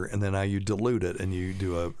water, and then now you dilute it, and you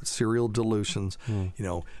do a serial dilutions.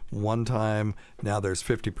 One time, now there's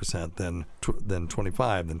 50%, then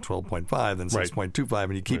 25, then 12.5, then 6.25,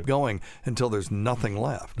 and you keep going until there's nothing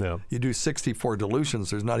left. Yeah. You do 64 dilutions,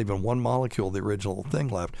 there's not even one molecule of the original thing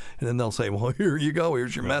left, and then they'll say, well, here you go,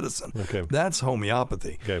 here's your medicine. Okay. That's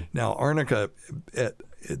homeopathy. Okay. Now, Arnica,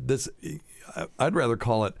 I'd rather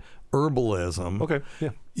call it herbalism. Okay, yeah.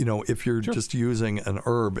 If you're just using an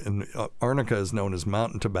herb, and Arnica is known as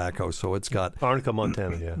mountain tobacco, so it's got Arnica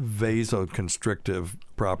montana, vasoconstrictive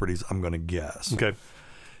properties, I'm going to guess. Okay.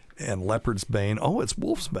 And leopard's bane. Oh, it's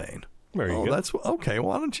wolf's bane. There you go. That's okay.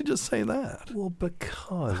 Why don't you just say that? Well,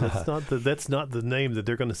 because that's not the name that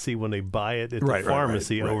they're going to see when they buy it at the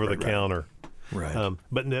pharmacy over the counter. Right.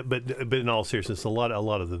 But in all seriousness, a lot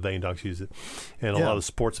of the vein docs use it, and a lot of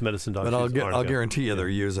sports medicine docs use Arnica. I'll guarantee you they're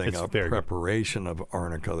using a very preparation of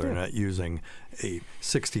Arnica. They're not using a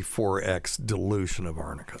 64x dilution of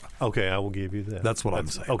Arnica. Okay, I will give you that. That's what I'm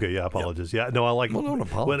saying. Okay, yeah, I apologize. Yeah, no, I like. Well, don't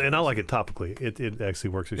apologize. And I like it topically. It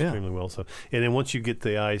actually works extremely well. So, and then once you get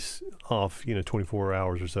the ice off, 24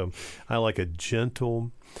 hours or so, I like a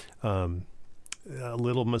gentle. A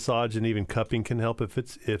little massage and even cupping can help if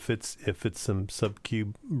it's some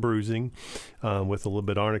sub-Q bruising with a little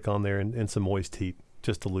bit of Arnica on there and some moist heat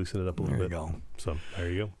just to loosen it up a little bit. There you go. So there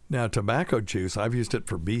you go. Now, tobacco juice, I've used it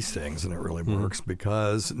for bee stings, and it really works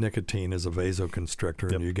because nicotine is a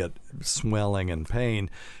vasoconstrictor, and you get swelling and pain.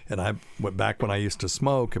 And I went back when I used to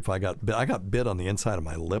smoke. If I got bit on the inside of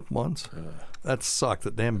my lip once. That sucked.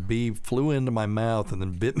 That damn bee flew into my mouth and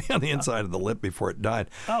then bit me on the inside of the lip before it died.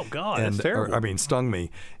 Oh God, that's terrible. Stung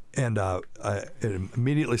me. And it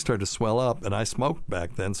immediately started to swell up, and I smoked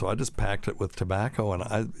back then, so I just packed it with tobacco,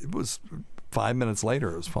 and it was 5 minutes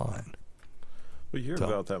later, it was fine. We hear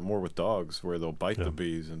about that more with dogs, where they'll bite the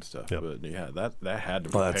bees and stuff. Yep. But that had to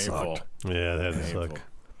be painful. Sucked. Yeah, that had to suck.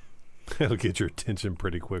 It'll get your attention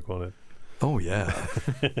pretty quick on it. Oh, yeah.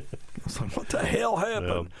 So what the hell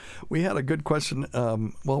happened? Yeah. We had a good question.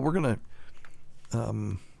 We're going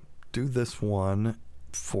to do this one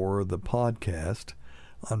for the podcast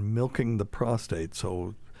on milking the prostate.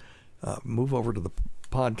 So move over to the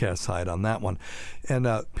podcast side on that one. And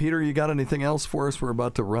Peter, you got anything else for us? We're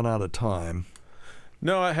about to run out of time.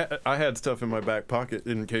 No, I had stuff in my back pocket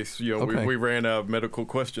in case we ran out of medical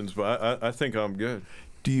questions, but I think I'm good.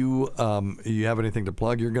 Do you have anything to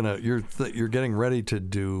plug? You're getting ready to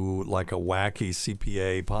do like a wacky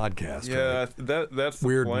CPA podcast. Yeah, right? that's the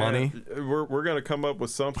weird plan. Money. We're going to come up with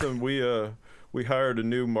something. We hired a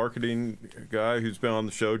new marketing guy who's been on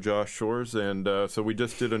the show, Josh Shores, and so we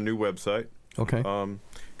just did a new website. Okay.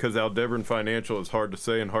 Because Aldebaran Financial is hard to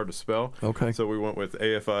say and hard to spell. Okay. So we went with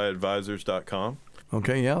afiadvisors.com.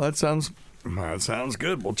 Okay. Yeah, that sounds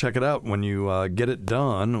good. We'll check it out. When you get it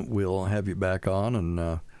done, we'll have you back on.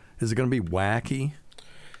 And is it going to be wacky?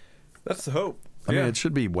 That's the hope. I mean, it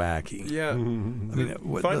should be wacky. Yeah. I mean,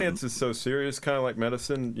 finance is so serious, kind of like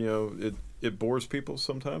medicine. It bores people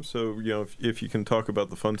sometimes. So if you can talk about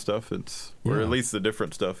the fun stuff, or at least the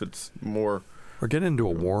different stuff, it's more. Or get into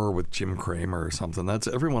a war with Jim Cramer or something.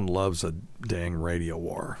 Everyone loves a dang radio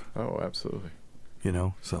war. Oh, absolutely.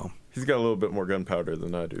 So he's got a little bit more gunpowder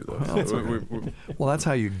than I do, though. Well, that's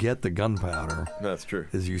how you get the gunpowder. That's true.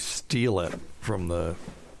 Is you steal it from the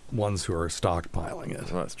ones who are stockpiling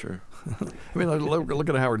it. Well, that's true. I mean, look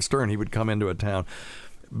at Howard Stern. He would come into a town.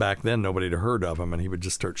 Back then, nobody had heard of him, and he would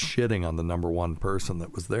just start shitting on the number one person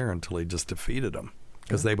that was there until he just defeated him.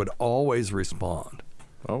 Because they would always respond.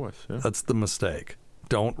 Always, yeah. That's the mistake.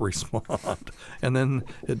 Don't respond. And then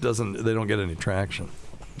they don't get any traction.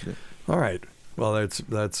 Yeah. All right. Well,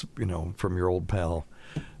 that's from your old pal,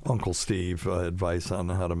 Uncle Steve, advice on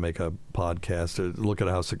how to make a podcast. Look at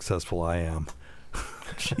how successful I am.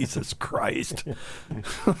 Jesus Christ.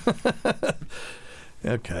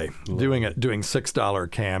 Okay. Doing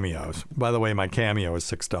 $6 cameos. By the way, my cameo is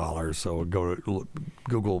 $6, so go to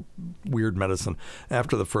Google Weird Medicine.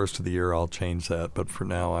 After the first of the year, I'll change that, but for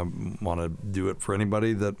now, I want to do it for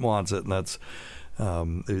anybody that wants it, and that's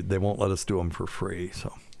they won't let us do them for free.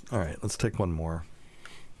 So, all right, let's take one more.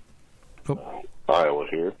 Oh. Iowa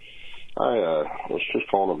here. I was just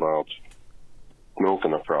calling about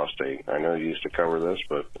milking the prostate. I know you used to cover this,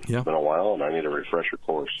 but it's been a while, and I need a refresher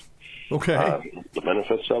course. Okay. The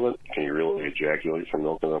benefits of it, can you really ejaculate from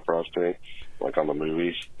milking the prostate, like on the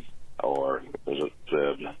movies? Or is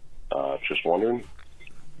it just wondering?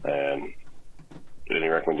 And any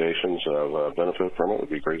recommendations of benefit from it would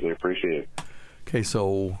be greatly appreciated. Okay,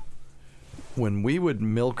 so when we would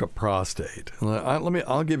milk a prostate,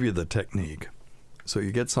 I'll give you the technique. So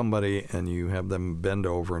you get somebody and you have them bend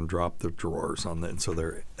over and drop the drawers so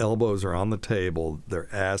their elbows are on the table,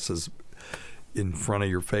 their ass is in front of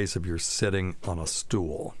your face if you're sitting on a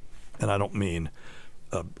stool. And I don't mean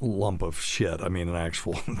a lump of shit. I mean an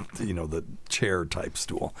actual, the chair type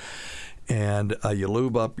stool. And you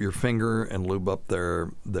lube up your finger and lube up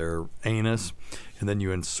their anus, and then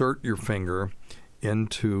you insert your finger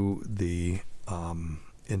into the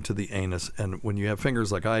anus. And when you have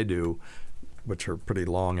fingers like I do, which are pretty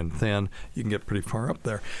long and thin, you can get pretty far up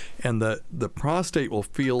there. And the prostate will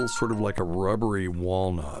feel sort of like a rubbery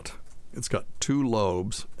walnut. It's got two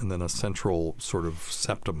lobes and then a central sort of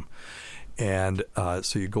septum. And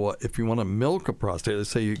so you go, if you want to milk a prostate, let's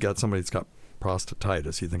say you got somebody that's got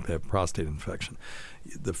prostatitis, you think they have prostate infection.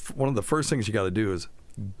 One of the first things you got to do is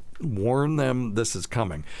warn them this is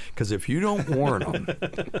coming. Because if you don't warn them,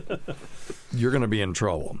 you're going to be in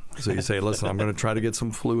trouble. So you say, listen, I'm going to try to get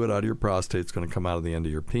some fluid out of your prostate. It's going to come out of the end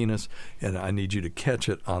of your penis, and I need you to catch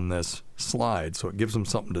it on this slide. So it gives them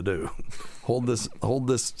something to do. Hold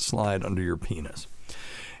this slide under your penis.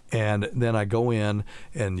 And then I go in,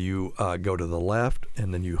 and you go to the left,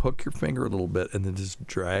 and then you hook your finger a little bit, and then just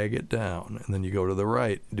drag it down. And then you go to the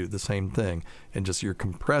right, do the same thing, and just you're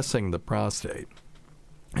compressing the prostate.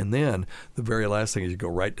 And then the very last thing is you go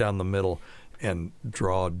right down the middle and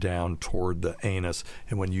draw down toward the anus.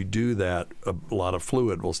 And when you do that, a lot of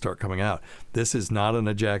fluid will start coming out. This is not an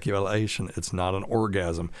ejaculation. It's not an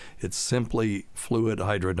orgasm. It's simply fluid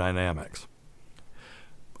hydrodynamics.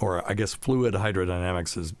 Or I guess fluid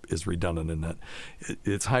hydrodynamics is redundant in that.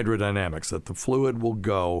 It's hydrodynamics, that the fluid will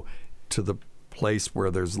go to the place where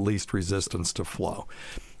there's least resistance to flow.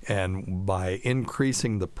 And by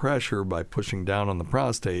increasing the pressure, by pushing down on the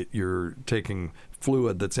prostate, you're taking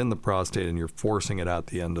fluid that's in the prostate and you're forcing it out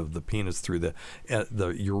the end of the penis through the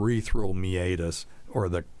urethral meatus, or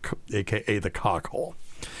aka the cock hole.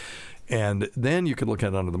 And then you could look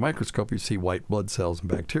at it under the microscope. You see white blood cells and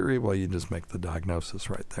bacteria. Well, you just make the diagnosis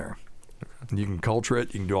right there. And you can culture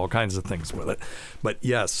it. You can do all kinds of things with it. But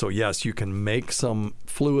yes, you can make some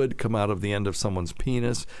fluid come out of the end of someone's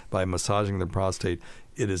penis by massaging their prostate.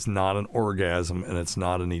 It is not an orgasm, and it's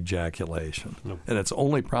not an ejaculation. Nope. And it's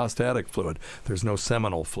only prostatic fluid. There's no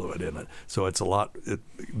seminal fluid in it. So it's a lot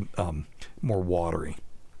more watery.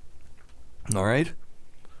 All right?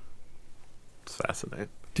 It's fascinating.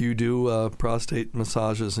 Do you do prostate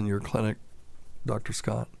massages in your clinic, Dr.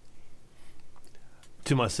 Scott?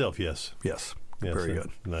 To myself, yes. Yes. Very good.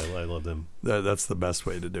 I love them. That's the best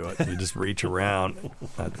way to do it. You just reach around.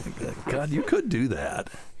 I think, God, you could do that.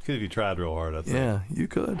 Could if you tried real hard, I think. Yeah, you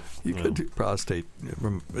could. You could do prostate.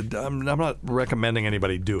 I'm not recommending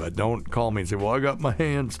anybody do it. Don't call me and say, well, I got my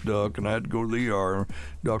hand stuck and I had to go to the ER.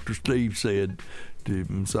 Dr. Steve said to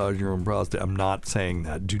massage your own prostate. I'm not saying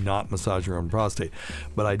that. Do not massage your own prostate.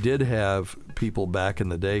 But I did have people back in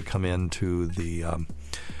the day come into the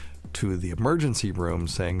to the emergency room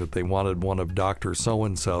saying that they wanted one of Dr.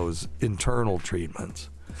 So-and-so's internal treatments.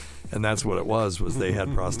 And that's what it was they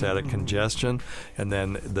had prostatic congestion, and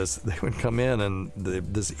then they would come in and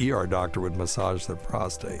this ER doctor would massage their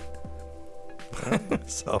prostate.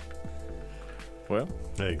 So, well,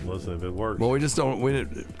 hey, listen, if it works. Well,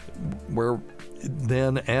 we're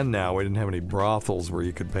then and now we didn't have any brothels where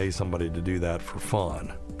you could pay somebody to do that for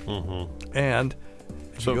fun. Mm-hmm. And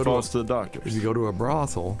so it falls to the doctors. If you go to a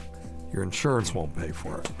brothel, your insurance won't pay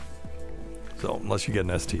for it. So unless you get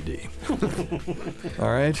an STD.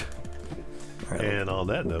 All right. And on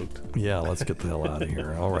that note. Yeah, let's get the hell out of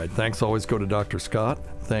here. All right. Thanks always go to Dr. Scott.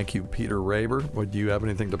 Thank you, Peter Raber. Do you have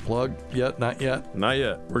anything to plug yet? Not yet? Not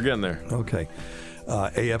yet. We're getting there. Okay.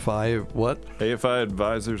 AFI what?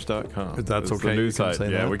 AFIadvisors.com. That's okay. The new you site.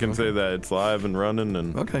 Say yeah, that? we can say that. It's live and running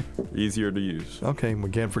and easier to use. Okay. We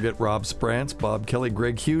can't forget Rob Sprance, Bob Kelly,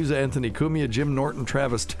 Greg Hughes, Anthony Cumia, Jim Norton,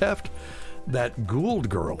 Travis Teft, that Gould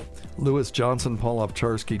Girl, Lewis Johnson, Paul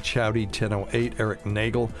Ovcharsky, Chowdy 1008, Eric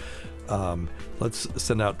Nagel. Let's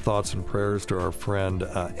send out thoughts and prayers to our friend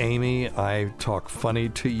Amy. I Talk Funny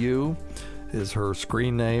to You is her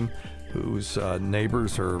screen name, whose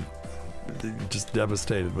neighbors are just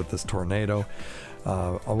devastated with this tornado.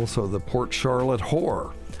 Also the Port Charlotte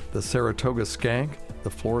Whore, the Saratoga Skank, the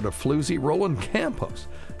Florida Floozy, Roland Campos,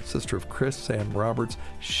 sister of Chris, Sam Roberts,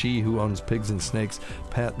 She Who Owns Pigs and Snakes,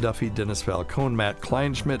 Pat Duffy, Dennis Falcone, Matt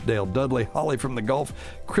Kleinschmidt, Dale Dudley, Holly from the Gulf,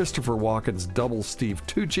 Christopher Watkins, Double Steve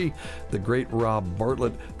Tucci, the great Rob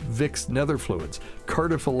Bartlett, Vic's Netherfluids,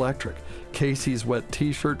 Cardiff Electric, Casey's Wet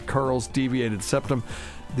T-Shirt, Carl's Deviated Septum,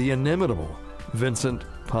 the inimitable Vincent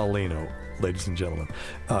Paulino, ladies and gentlemen.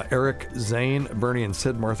 Eric, Zane, Bernie and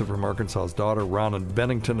Sid, Martha from Arkansas's Daughter, Ron and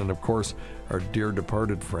Bennington, and of course, our dear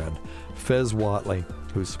departed friend, Fez Watley,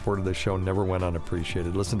 who supported the show, never went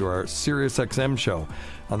unappreciated. Listen to our SiriusXM show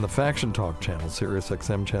on the Faction Talk channel,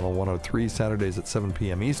 SiriusXM channel 103, Saturdays at 7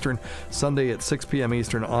 p.m. Eastern, Sunday at 6 p.m.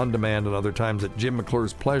 Eastern, on demand, and other times at Jim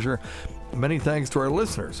McClure's pleasure. Many thanks to our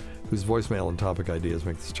listeners whose voicemail and topic ideas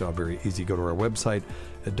make this job very easy. Go to our website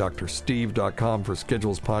at drsteve.com for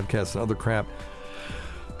schedules, podcasts, and other crap.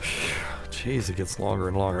 Jeez, it gets longer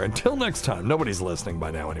and longer. Until next time, nobody's listening by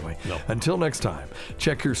now anyway. No. Until next time,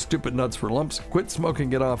 check your stupid nuts for lumps, quit smoking,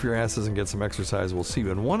 get off your asses, and get some exercise. We'll see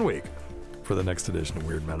you in 1 week for the next edition of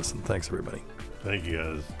Weird Medicine. Thanks, everybody. Thank you,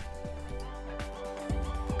 guys.